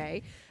for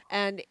today,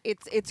 and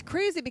it's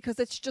crazy because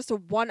it's just a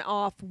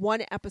one-off,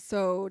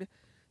 one-episode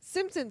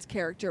Simpsons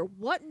character.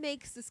 What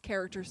makes this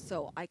character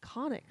so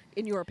iconic,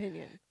 in your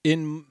opinion?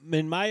 In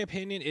my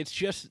opinion, it's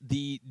just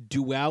the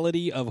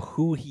duality of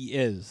who he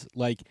is.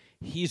 Like,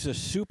 he's a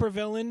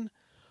supervillain,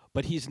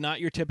 but he's not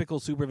your typical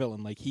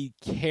supervillain. Like, he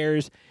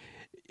cares.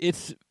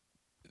 It's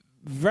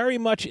very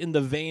much in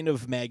the vein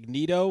of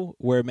Magneto,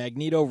 where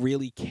Magneto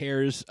really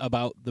cares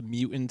about the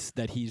mutants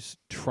that he's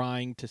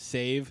trying to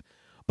save.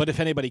 But if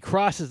anybody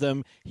crosses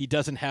them, he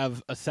doesn't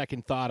have a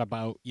second thought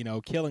about,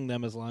 killing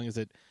them as long as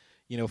it,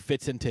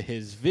 fits into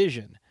his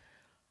vision.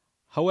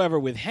 However,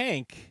 with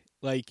Hank,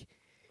 like,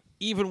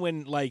 even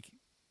when, like,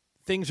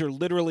 things are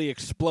literally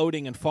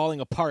exploding and falling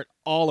apart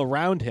all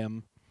around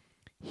him,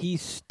 he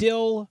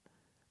still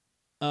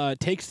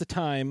takes the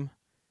time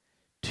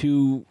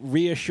to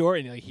reassure,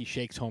 and he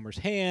shakes Homer's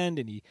hand,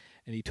 and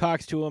he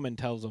talks to him and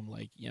tells him,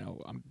 like,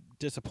 I'm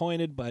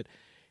disappointed, but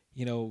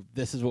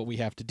this is what we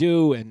have to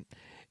do, and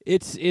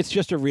it's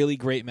just a really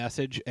great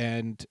message,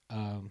 and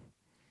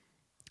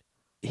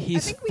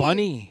he's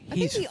funny. I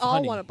think we all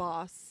funny. want a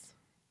boss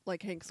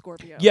like Hank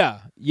Scorpio.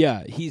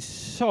 Yeah, he's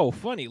so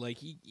funny. Like,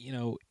 he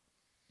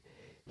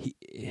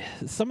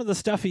some of the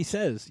stuff he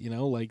says,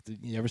 like,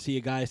 you ever see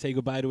a guy say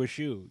goodbye to a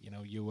shoe?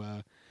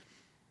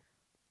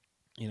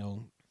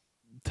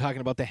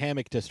 Talking about the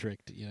hammock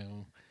district,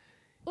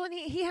 Well, and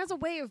he has a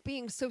way of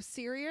being so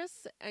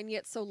serious and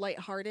yet so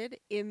lighthearted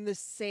in the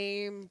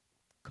same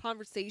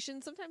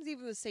conversation, sometimes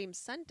even the same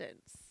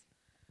sentence.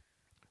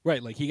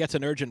 Right, like he gets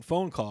an urgent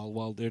phone call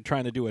while they're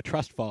trying to do a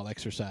trust fall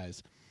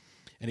exercise.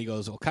 And he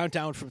goes, well, count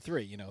down from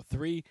 3.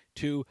 3,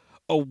 2,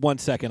 1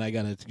 second, I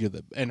got to do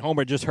the... And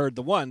Homer just heard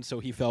the 1, so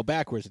he fell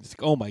backwards. And it's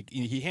like, oh, my...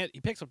 He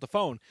picks up the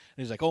phone, and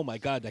he's like, oh, my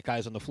God, that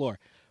guy's on the floor.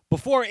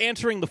 Before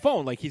answering the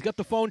phone, like, he's got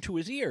the phone to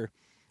his ear,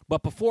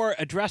 but before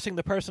addressing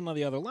the person on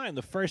the other line,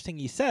 the first thing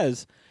he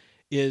says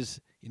is,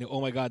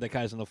 oh, my God, that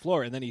guy's on the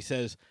floor. And then he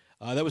says,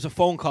 that was a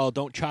phone call,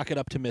 don't chalk it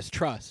up to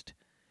mistrust.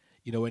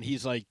 And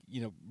he's like,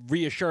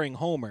 reassuring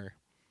Homer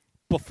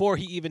before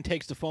he even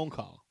takes the phone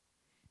call,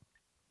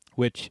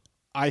 which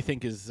I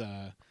think is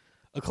a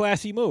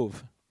classy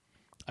move.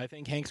 I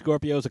think Hank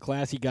Scorpio is a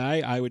classy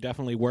guy. I would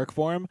definitely work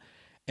for him,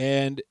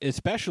 and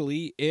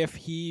especially if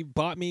he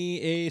bought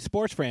me a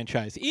sports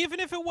franchise, even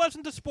if it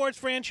wasn't the sports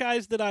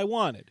franchise that I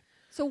wanted.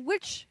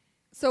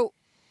 So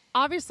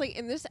obviously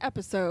in this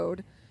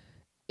episode,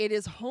 it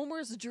is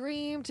Homer's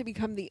dream to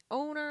become the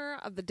owner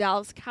of the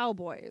Dallas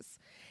Cowboys.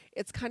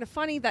 It's kind of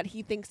funny that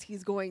he thinks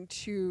he's going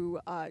to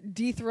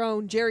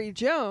dethrone Jerry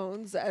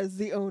Jones as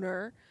the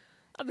owner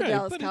of the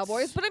Dallas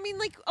Cowboys. But I mean,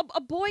 like, a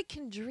boy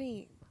can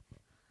dream.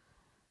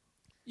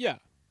 Yeah.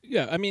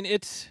 I mean,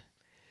 it's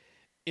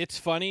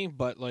funny,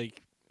 but,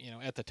 like,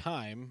 at the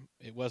time,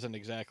 it wasn't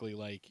exactly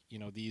like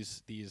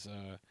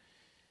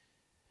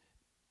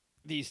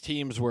these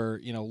teams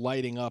were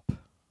lighting up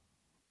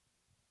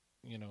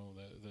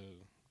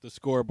the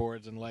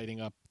scoreboards and lighting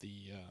up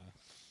the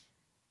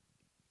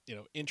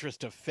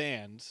interest of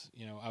fans,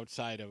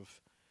 outside of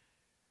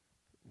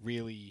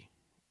really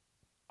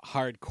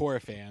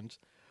hardcore fans,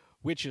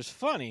 which is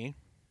funny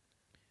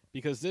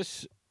because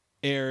this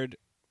aired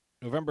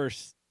November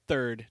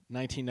 3rd,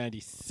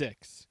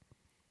 1996.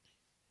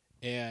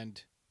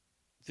 And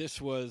this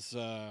was,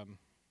 I'm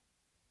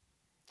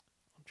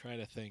trying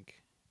to think.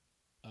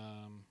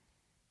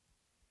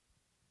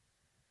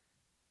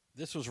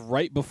 This was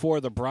right before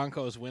the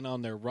Broncos went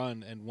on their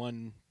run and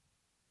won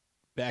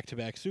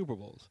back-to-back Super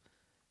Bowls.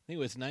 I think it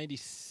was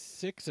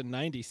 96 and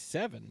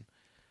 97.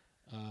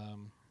 Let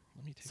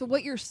me take So a what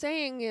look. you're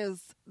saying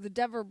is the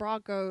Denver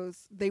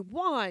Broncos, they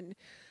won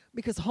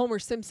because Homer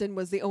Simpson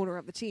was the owner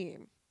of the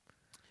team.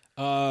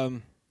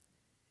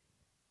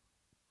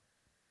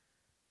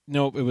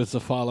 Nope, it was the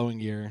following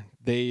year.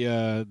 They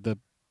the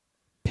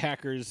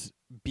Packers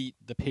beat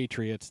the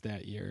Patriots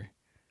that year.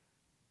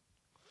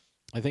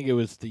 I think it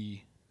was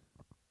the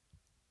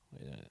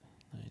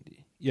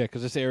 90. Yeah,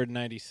 because this aired in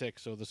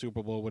 96, so the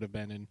Super Bowl would have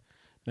been in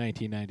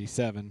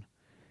 1997.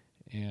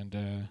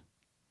 And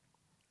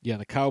yeah,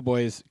 the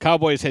Cowboys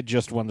had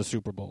just won the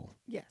Super Bowl.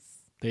 Yes.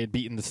 They had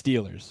beaten the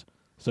Steelers.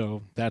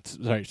 So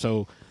that's sorry.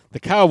 So the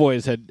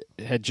Cowboys had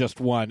just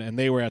won, and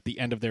they were at the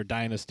end of their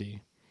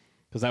dynasty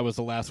because that was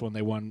the last one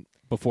they won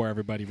before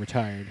everybody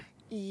retired.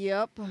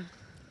 Yep.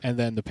 And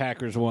then the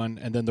Packers won,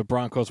 and then the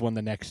Broncos won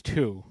the next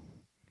two.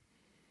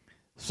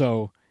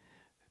 So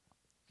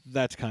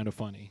that's kind of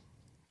funny.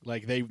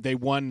 Like they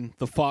won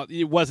the fall.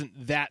 It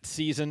wasn't that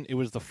season; it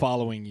was the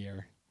following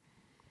year.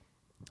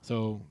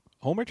 So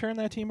Homer turned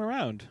that team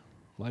around.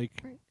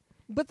 Like, Right.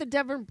 But the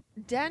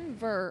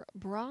Denver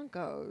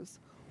Broncos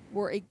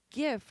were a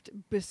gift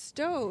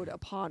bestowed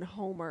upon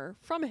Homer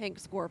from Hank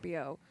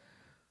Scorpio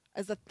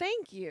as a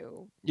thank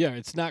you. yeah,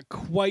 it's not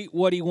quite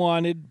what he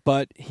wanted,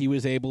 but he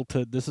was able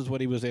to. This is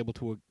what he was able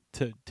to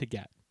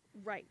get.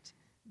 Right.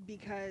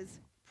 Because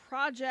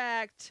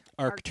Project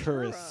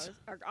Arcturus.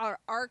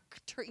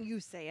 You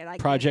say it. I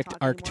Project can't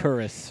talk anymore,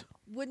 Arcturus.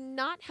 would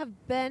not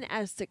have been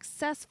as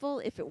successful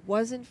if it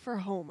wasn't for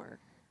Homer.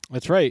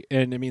 That's right.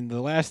 And I mean,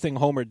 the last thing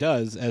Homer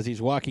does as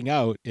he's walking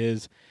out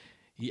is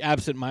he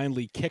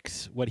absentmindedly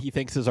kicks what he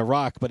thinks is a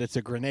rock, but it's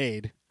a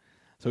grenade.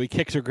 So he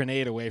kicks a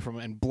grenade away from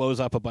him and blows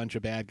up a bunch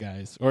of bad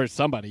guys or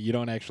somebody you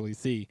don't actually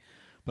see.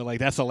 But like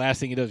that's the last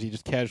thing he does. He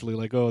just casually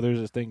like, oh, there's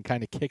this thing,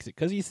 kind of kicks it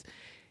because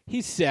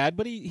he's sad,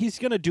 but he's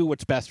gonna do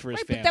what's best for his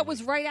Right, family. but that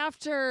was right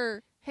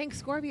after Hank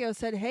Scorpio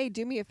said, "Hey,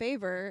 do me a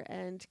favor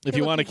and If kill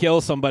you a want to few-"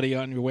 kill somebody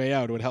on your way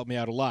out, it would help me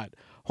out a lot.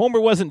 Homer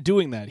wasn't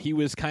doing that. He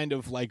was kind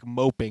of like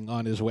moping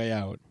on his way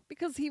out.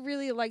 because he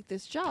really liked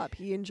this job.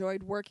 He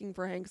enjoyed working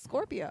for Hank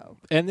Scorpio.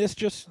 And this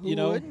just, Who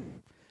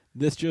wouldn't?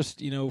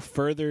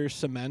 further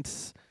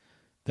cements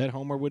that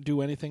Homer would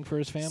do anything for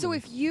his family. So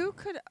if you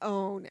could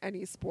own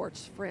any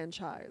sports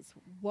franchise,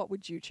 what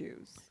would you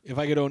choose? If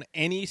I could own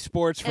any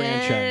sports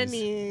franchise,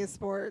 Any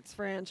sports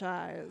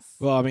franchise.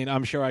 well, I mean,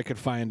 I'm sure I could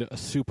find a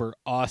super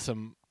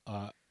awesome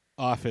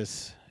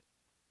office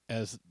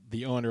as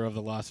the owner of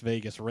the Las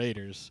Vegas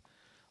Raiders.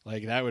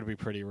 Like that would be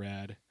pretty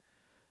rad.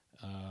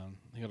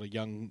 They got a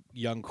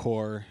young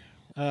core.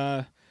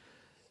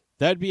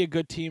 That'd be a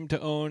good team to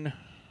own.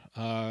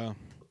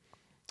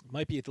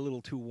 Might be a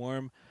little too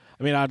warm.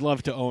 I mean, I'd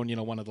love to own,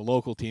 one of the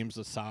local teams,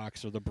 the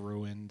Sox or the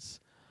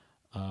Bruins.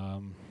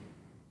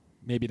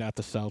 Maybe not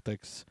the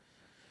Celtics.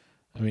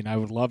 I mean, I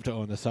would love to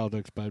own the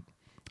Celtics, but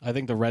I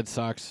think the Red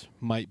Sox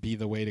might be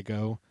the way to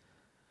go.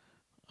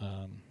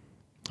 How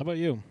about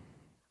you?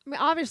 I mean,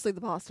 obviously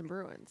the Boston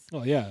Bruins.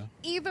 Oh, yeah.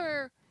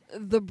 Either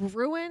the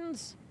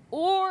Bruins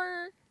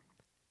or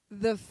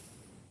the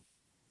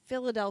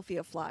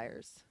Philadelphia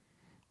Flyers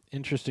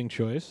Interesting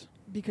choice.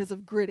 because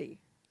of Gritty.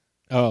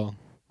 Oh.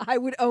 I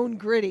would own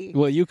Gritty.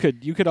 Well, you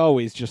could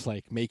always just,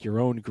 make your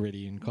own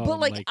Gritty and call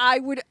But them, I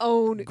would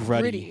own Gruddy.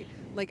 Gritty.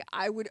 Like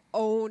I would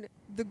own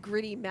the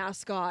Gritty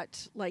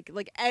mascot.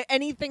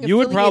 Anything. You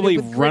would affiliated probably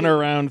with run Gritty.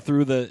 around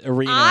through the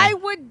arena. I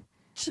would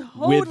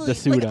totally the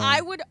suit on. I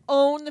would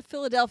own the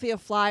Philadelphia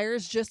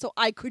Flyers just so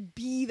I could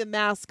be the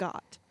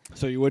mascot.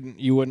 So you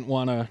wouldn't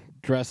want to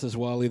dress as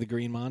Wally the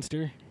Green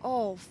Monster?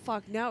 Oh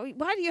fuck! Now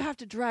why do you have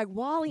to drag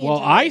Wally? Well,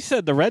 into I this?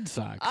 said the Red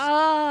Sox.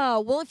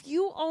 Well, if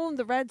you own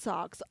the Red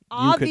Sox, you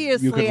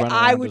obviously could run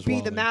I around would as be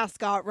the Wally.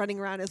 mascot running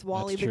around as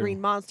Wally the true.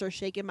 Green Monster,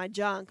 shaking my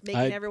junk,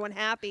 making I'd- everyone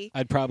happy.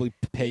 I'd probably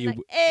pay you Like,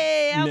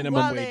 hey, I'm minimum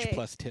Wally. wage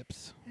plus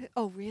tips.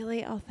 Oh,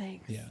 really? Oh,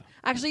 thanks. Yeah.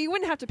 Actually, you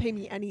wouldn't have to pay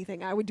me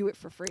anything. I would do it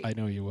for free. I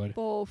know you would.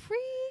 For free,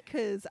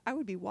 because I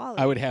would be Wally.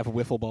 I would have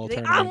wiffle ball Like,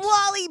 tournaments. I'm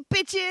Wally,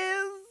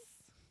 bitches.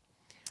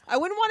 I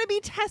wouldn't want to be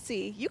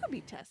Tessie. You could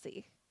be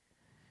Tessie.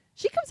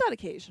 She comes out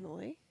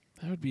occasionally.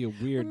 That would be a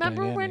weird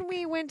Remember when dynamic.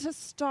 we went to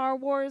Star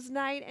Wars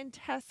night and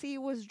Tessie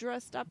was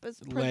dressed up as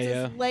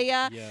Princess Leia.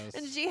 Leia? Yes.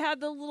 And she had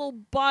the little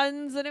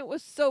buns and it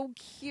was so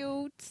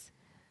cute.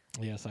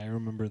 Yes, I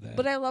remember that.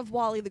 But I love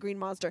Wally the Green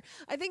Monster.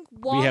 I think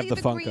have Wally the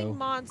the Funko. Green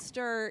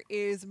Monster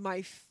is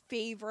my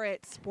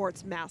favorite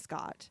sports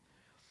mascot.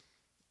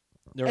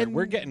 All right, And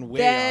we're getting way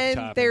then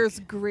off topic. there's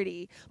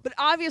Gritty. But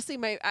obviously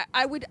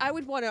I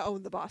would want to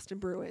own the Boston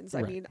Bruins.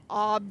 I Right. mean,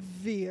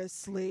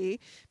 obviously,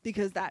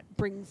 because that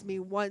brings me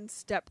one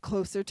step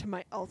closer to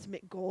my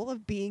ultimate goal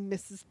of being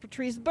Mrs.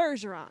 Patrice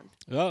Bergeron.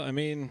 Well, I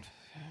mean,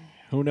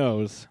 Who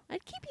knows?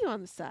 I'd keep you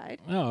on the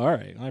side. Oh, all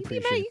right. I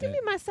appreciate You can that.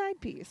 be my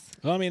side piece.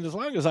 Well, I mean, as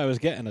long as I was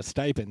getting a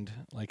stipend,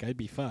 like, I'd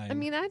be fine. I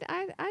mean, I'd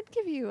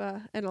give you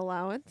an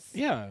allowance.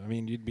 yeah, I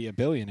mean, you'd be a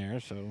billionaire,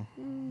 so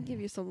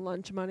Give you some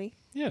lunch money,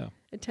 yeah.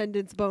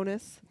 attendance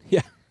bonus,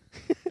 Yeah.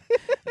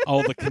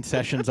 All the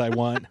concessions I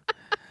want.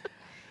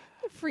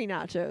 free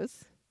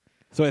nachos.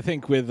 So I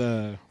think with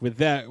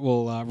that,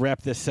 we'll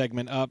wrap this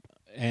segment up,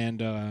 and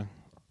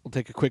we'll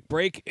take a quick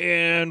break.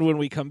 And when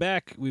we come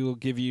back, we will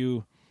give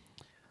you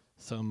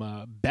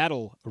some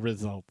battle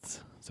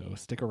results. So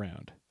stick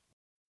around.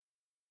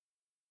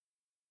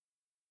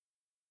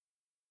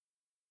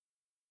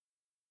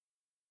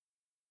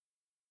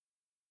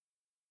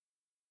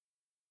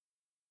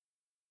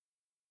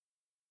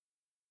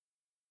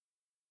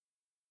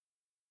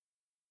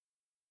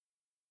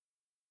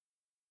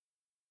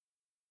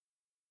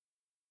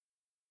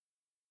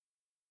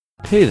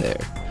 Hey there,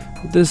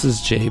 this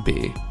is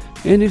JB,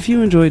 and if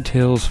you enjoyed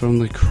Tales from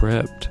the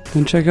Crypt,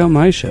 then check out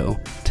my show,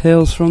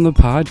 Tales from the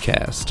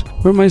Podcast,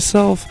 where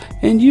myself,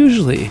 and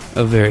usually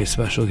a very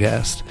special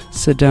guest,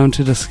 sit down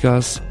to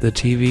discuss the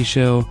TV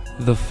show,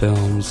 the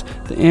films,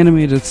 the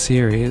animated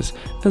series,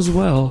 as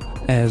well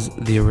as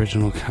the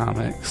original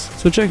comics.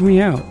 So check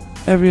me out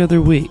every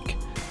other week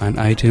on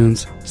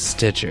iTunes,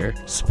 Stitcher,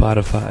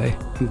 Spotify,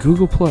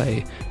 Google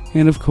Play,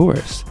 and of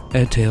course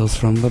at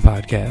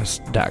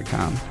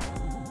talesfromthepodcast.com.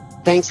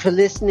 Thanks for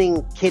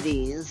listening,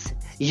 kiddies.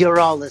 You're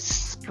all a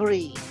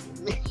scream.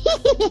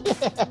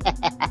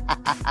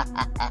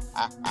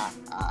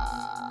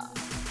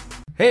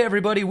 Hey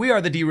everybody, we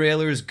are the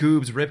Derailers,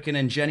 Goobs, Ripken,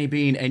 and Jenny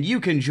Bean, and you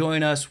can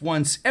join us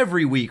once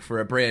every week for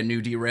a brand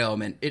new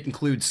derailment. It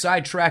includes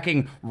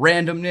sidetracking,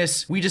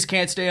 randomness, we just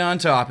can't stay on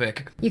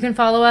topic. You can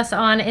follow us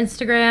on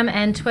Instagram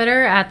and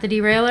Twitter at the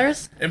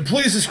Derailers. And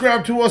please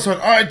subscribe to us on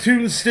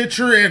iTunes,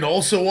 Stitcher, and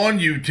also on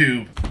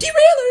YouTube.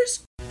 Derailers!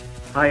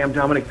 Hi, I'm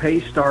Dominic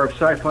Pace, star of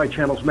Sci-Fi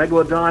Channel's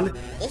Megalodon.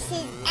 This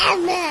is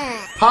Emma.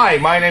 Hi,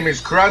 my name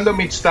is Kurando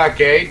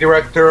Mitsutake,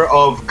 director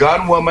of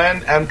Gun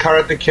Woman and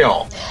Karate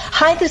Kill.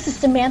 Hi, this is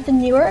Samantha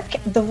Newark,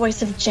 the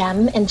voice of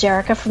Jem and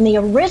Jerrica from the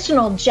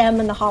original Jem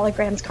and the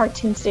Holograms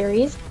cartoon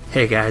series.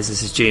 Hey guys,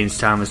 this is James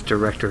Thomas,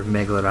 director of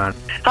Megalodon.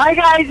 Hi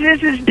guys,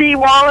 this is Dee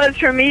Wallace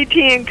from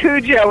E.T. and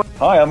Cujo.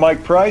 Hi, I'm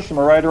Mike Price. I'm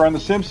a writer on The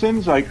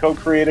Simpsons. I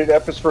co-created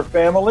Epis for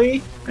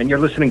Family. And you're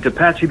listening to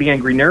Patsy the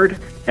Angry Nerd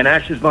and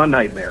Ashes Von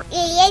Nightmare.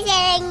 You're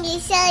listening to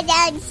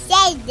Throwdown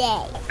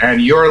Thursday.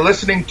 And you're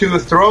listening to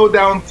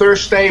Throwdown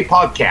Thursday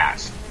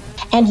podcast.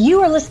 And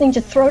you are listening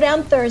to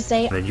Throwdown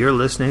Thursday. And you're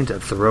listening to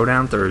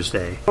Throwdown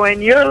Thursday.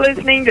 And you're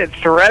listening to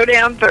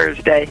Throwdown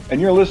Thursday.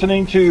 And you're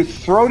listening to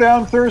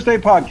Throwdown Thursday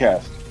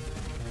podcast.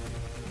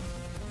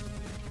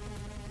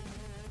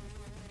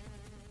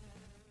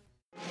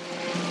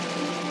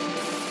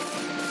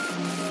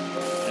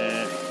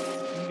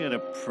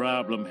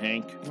 Problem,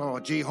 Hank. Oh,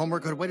 gee, Homer,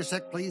 could wait a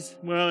sec, please?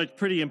 Well, it's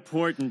pretty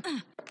important.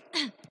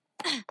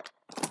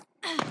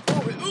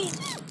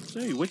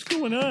 Say, what's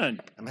going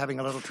on? I'm having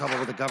a little trouble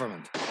with the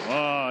government.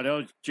 Oh,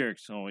 those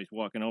jerks always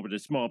walking over the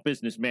small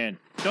businessman.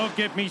 Don't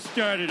get me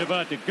started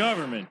about the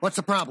government. What's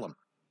the problem?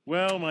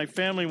 Well, my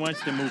family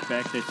wants to move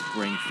back to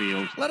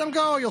Springfield. Let them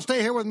go. You'll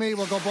stay here with me.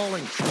 We'll go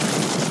bowling.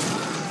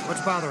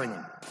 What's bothering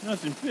them?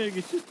 Nothing big.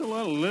 It's just a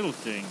lot of little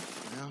things.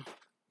 Well,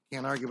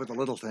 can't argue with the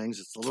little things.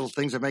 It's the little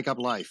things that make up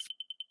life.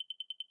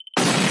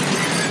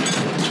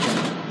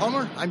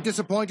 Homer, I'm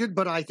disappointed,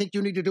 but I think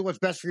you need to do what's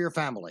best for your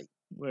family.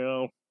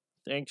 Well,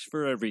 thanks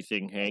for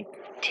everything, Hank.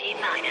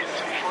 T-minus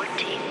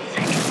 14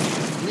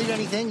 seconds. Need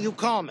anything, you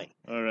call me.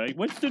 All right,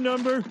 what's the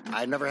number?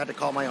 I've never had to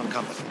call my own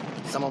company.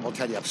 Someone will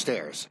tell you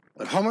upstairs.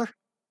 But Homer,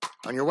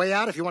 on your way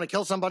out, if you want to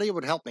kill somebody, it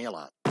would help me a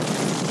lot.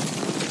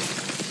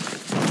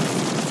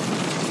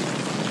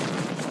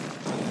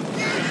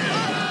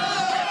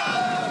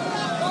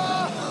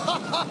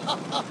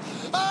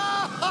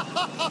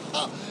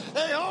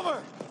 Hey,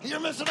 Homer! You're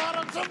missing out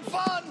on some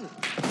fun!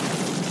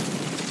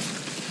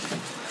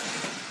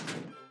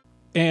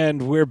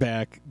 And we're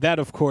back. That,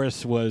 of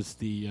course, was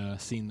the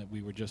scene that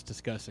we were just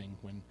discussing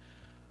when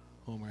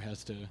Homer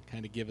has to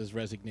kind of give his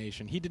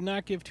resignation. He did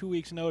not give 2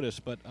 weeks' notice,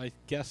 but I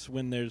guess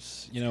when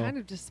there's, kind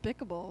of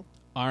despicable.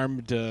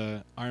 Armed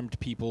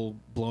people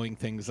blowing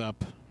things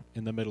up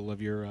in the middle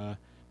of your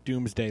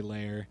doomsday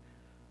lair,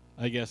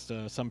 I guess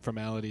some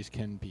formalities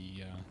can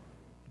be,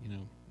 you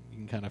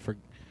can kind of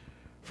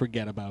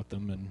forget about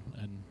them and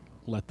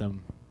let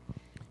them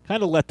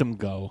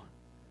go.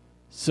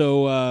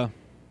 So,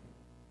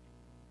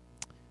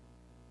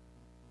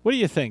 what do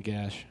you think,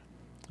 Ash?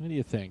 What do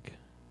you think?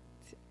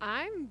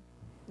 I'm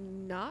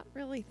not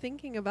really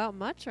thinking about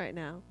much right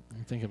now.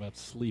 I'm thinking about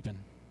sleeping.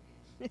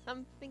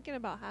 I'm thinking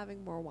about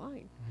having more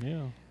wine.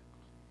 Yeah.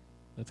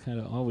 That's kind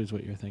of always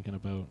what you're thinking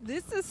about.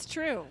 This is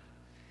true.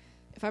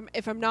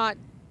 If I'm not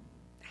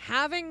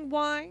having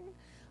wine,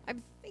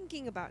 I'm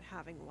thinking about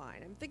having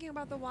wine. I'm thinking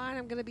about the wine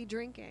I'm going to be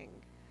drinking.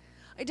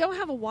 I don't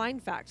have a wine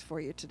fact for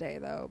you today,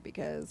 though,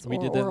 because we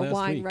did that or a last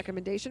wine week.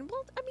 recommendation.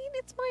 Well, I mean,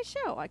 it's my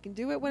show. I can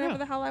do it whenever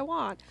the hell I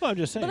want. Well, I'm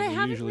just saying, but I we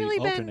haven't usually really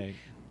alternate.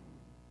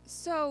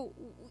 So,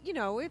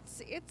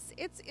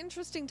 it's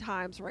interesting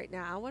times right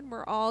now, and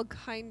we're all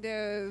kind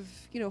of,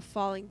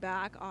 falling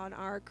back on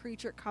our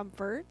creature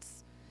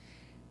comforts.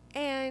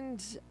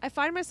 And I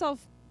find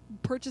myself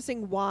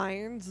purchasing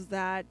wines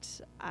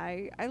that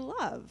I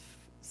love.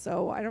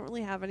 So I don't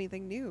really have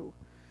anything new.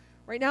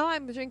 Right now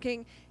I'm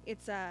drinking,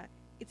 it's a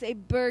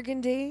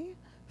Burgundy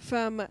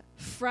from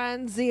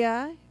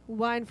Franzia,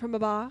 wine from a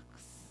box.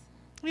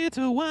 It's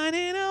a wine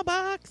in a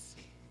box.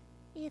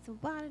 It's a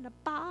wine in a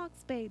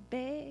box,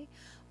 baby.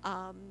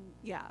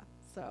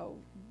 So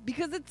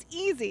because it's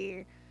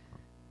easy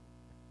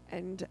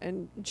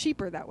and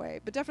cheaper that way,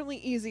 but definitely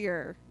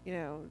easier,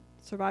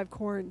 survive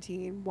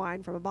quarantine,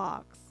 wine from a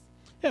box.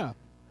 Yeah.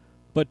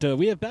 But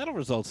we have battle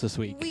results this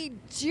week. We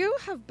do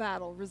have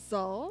battle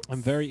results.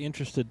 I'm very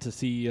interested to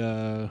see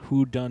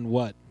who done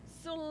what.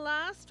 So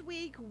last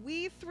week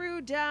we threw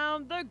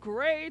down the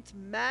Great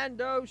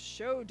Mando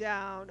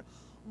Showdown,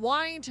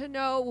 wanting to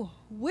know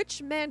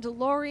which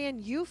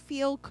Mandalorian you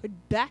feel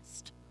could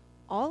best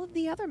all of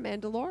the other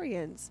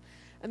Mandalorians.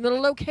 And the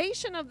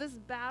location of this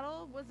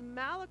battle was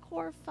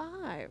Malachor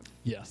 5.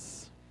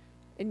 Yes.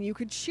 And you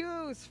could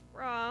choose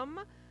from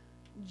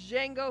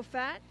Jango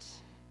Fett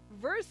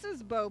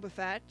versus Boba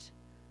Fett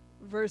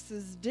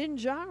versus Din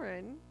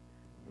Djarin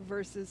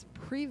versus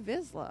Pre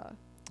Vizsla.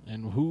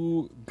 And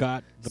who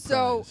got the prize?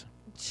 So,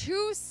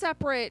 two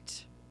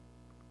separate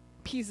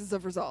pieces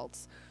of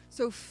results.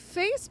 So,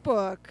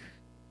 Facebook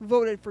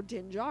voted for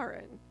Din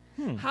Djarin.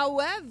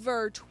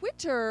 However,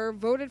 Twitter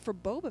voted for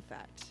Boba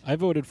Fett. I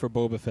voted for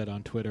Boba Fett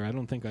on Twitter. I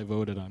don't think I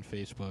voted on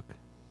Facebook.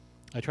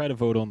 I try to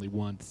vote only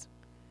once.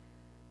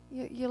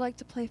 You like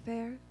to play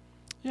fair?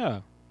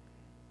 Yeah.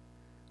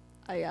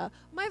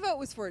 My vote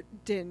was for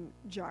Din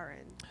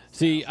Djarin.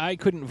 See, I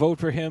couldn't vote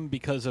for him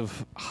because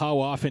of how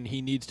often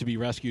he needs to be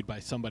rescued by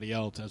somebody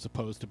else, as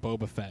opposed to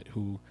Boba Fett,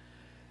 who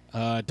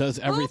does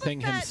everything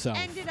Boba Fett himself.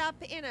 Ended up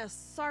in a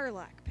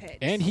Sarlacc pit.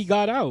 And he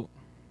got out.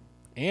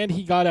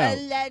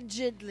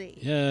 Allegedly.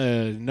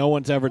 Yeah, no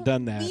one's ever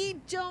done that. We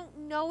don't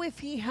know if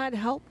he had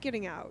help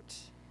getting out.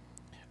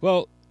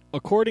 Well,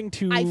 according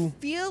to... I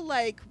feel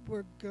like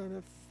we're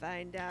gonna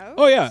find out.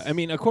 Oh, yeah. I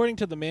mean, according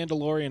to the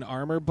Mandalorian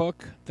Armor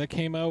book that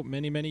came out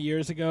many, many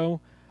years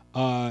ago,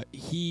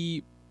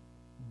 he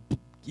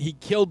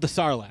killed the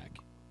Sarlacc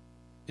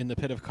in the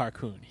pit of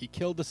Carkoon. He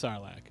killed the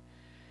Sarlacc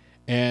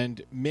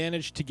and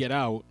managed to get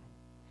out,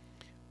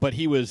 but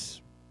he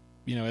was,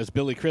 as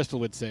Billy Crystal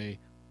would say,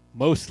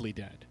 mostly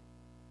dead.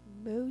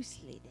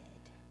 Mostly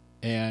dead.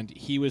 And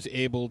he was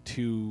able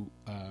to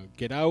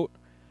get out,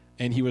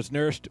 and he was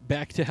nursed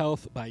back to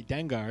health by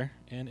Dengar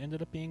and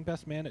ended up being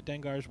best man at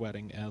Dengar's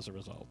wedding as a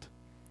result.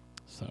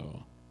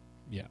 So,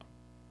 yeah.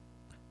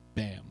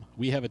 Bam.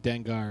 We have a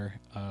Dengar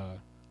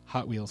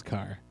Hot Wheels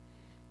car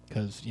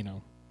because,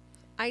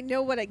 I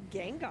know what a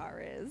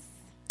Gengar is.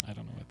 I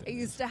don't know what that I is.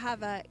 used to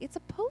have it's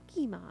a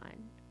Pokemon.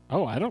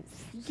 Oh, I don't...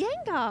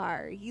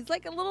 Gengar. He's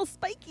like a little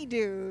spiky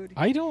dude.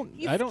 I don't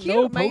He's know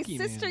cute. My Pokemans.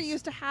 sister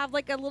used to have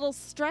like a little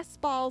stress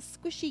ball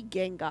squishy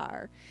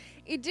Gengar.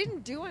 It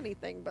didn't do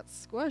anything but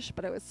squish,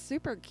 but it was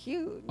super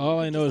cute. All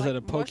I know is Just, that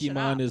a mush it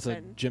Pokemon up is a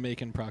and-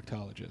 Jamaican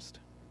proctologist.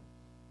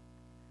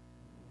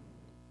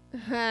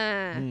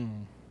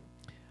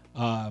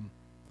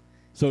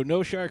 So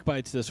no shark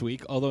bites this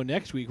week, although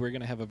next week we're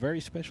going to have a very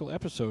special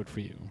episode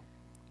for you.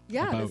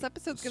 Yeah, about this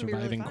episode's going to be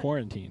really surviving fun.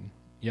 quarantine.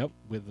 Yep,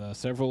 with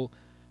several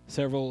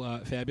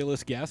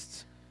fabulous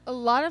guests. A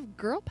lot of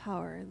girl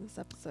power in this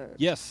episode.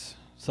 Yes,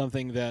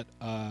 something that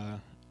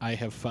I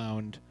have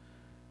found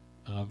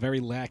very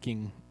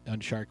lacking on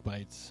shark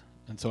bites,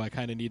 and so I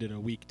kind of needed a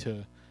week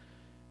to,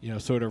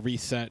 sort of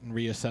reset and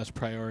reassess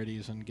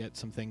priorities and get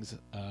some things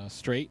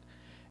straight.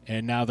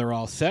 And now they're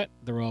all set,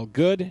 they're all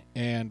good,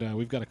 and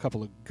we've got a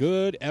couple of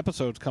good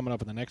episodes coming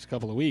up in the next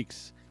couple of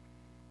weeks.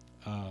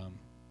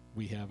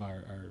 We have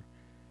our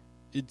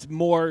it's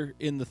more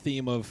in the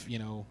theme of,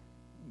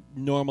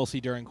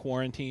 normalcy during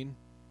quarantine.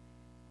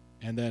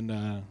 And then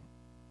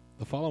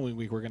the following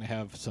week, we're going to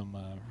have some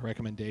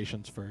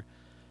recommendations for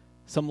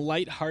some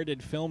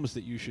light-hearted films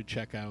that you should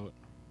check out.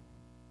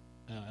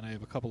 And I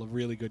have a couple of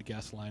really good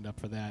guests lined up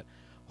for that.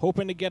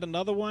 Hoping to get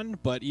another one,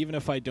 but even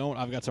if I don't,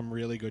 I've got some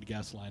really good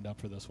guests lined up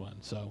for this one.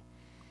 So,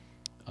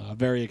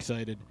 very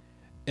excited.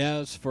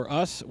 As for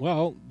us,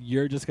 well,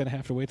 you're just going to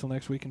have to wait till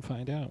next week and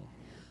find out.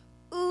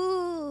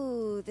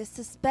 Ooh, the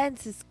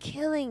suspense is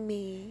killing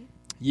me.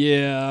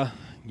 Yeah.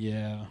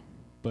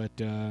 But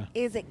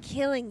Is it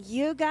killing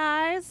you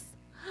guys?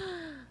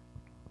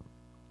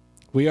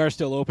 we are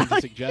still open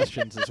to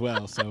suggestions as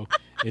well. So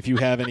if you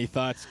have any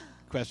thoughts,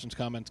 questions,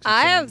 comments,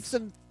 I have concerns,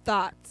 some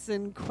thoughts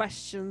and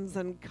questions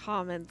and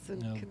comments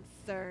and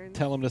concerns.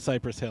 tell them to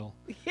Cypress Hill.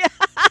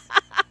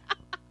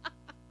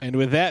 And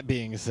with that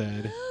being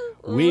said,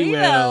 we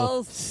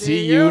will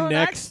see you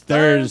next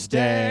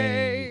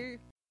Thursday.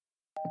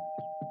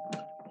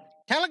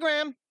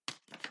 Telegram.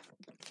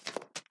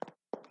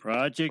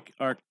 Project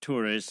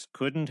Arcturus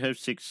couldn't have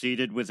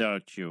succeeded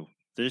without you.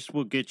 This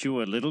will get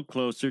you a little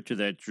closer to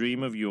that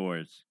dream of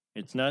yours.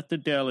 It's not the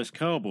Dallas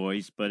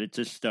Cowboys, but it's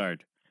a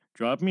start.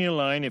 Drop me a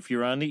line if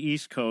you're on the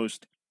East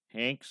Coast.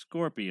 Hank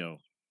Scorpio.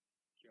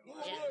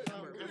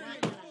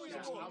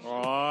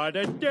 Oh,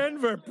 the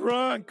Denver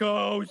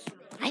Broncos!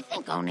 I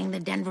think owning the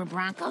Denver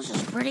Broncos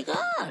is pretty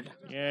good.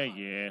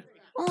 Yeah.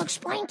 Well,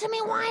 explain to me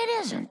why it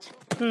isn't.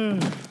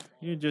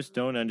 You just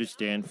don't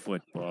understand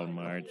football,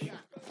 Marge.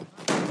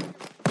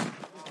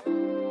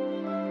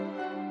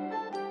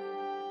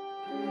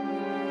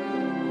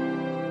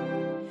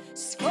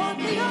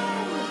 Scorpio!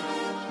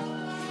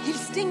 He'll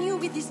sting you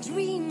with his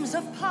dreams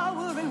of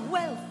power and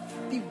wealth.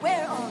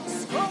 Beware of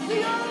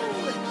Scorpio!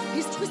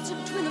 His twisted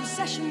twin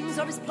obsessions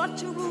are his plot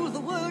to rule the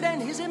world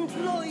and his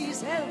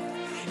employees' health.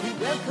 He'll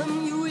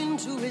welcome you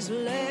into his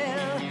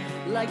lair,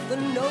 like the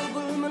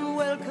nobleman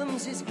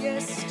welcomes his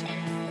guest,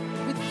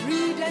 with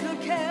free dental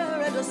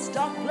care and a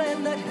stock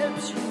plan that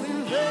helps you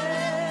invest.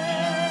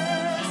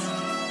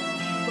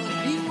 But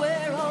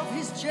beware of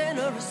his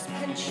generous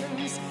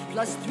pensions,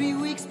 plus 3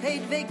 weeks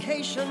paid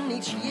vacation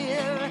each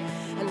year.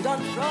 And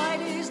on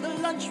Fridays the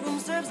lunchroom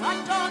serves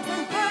hot dogs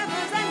and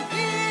burgers and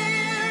beer.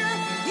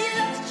 He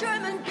loves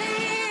German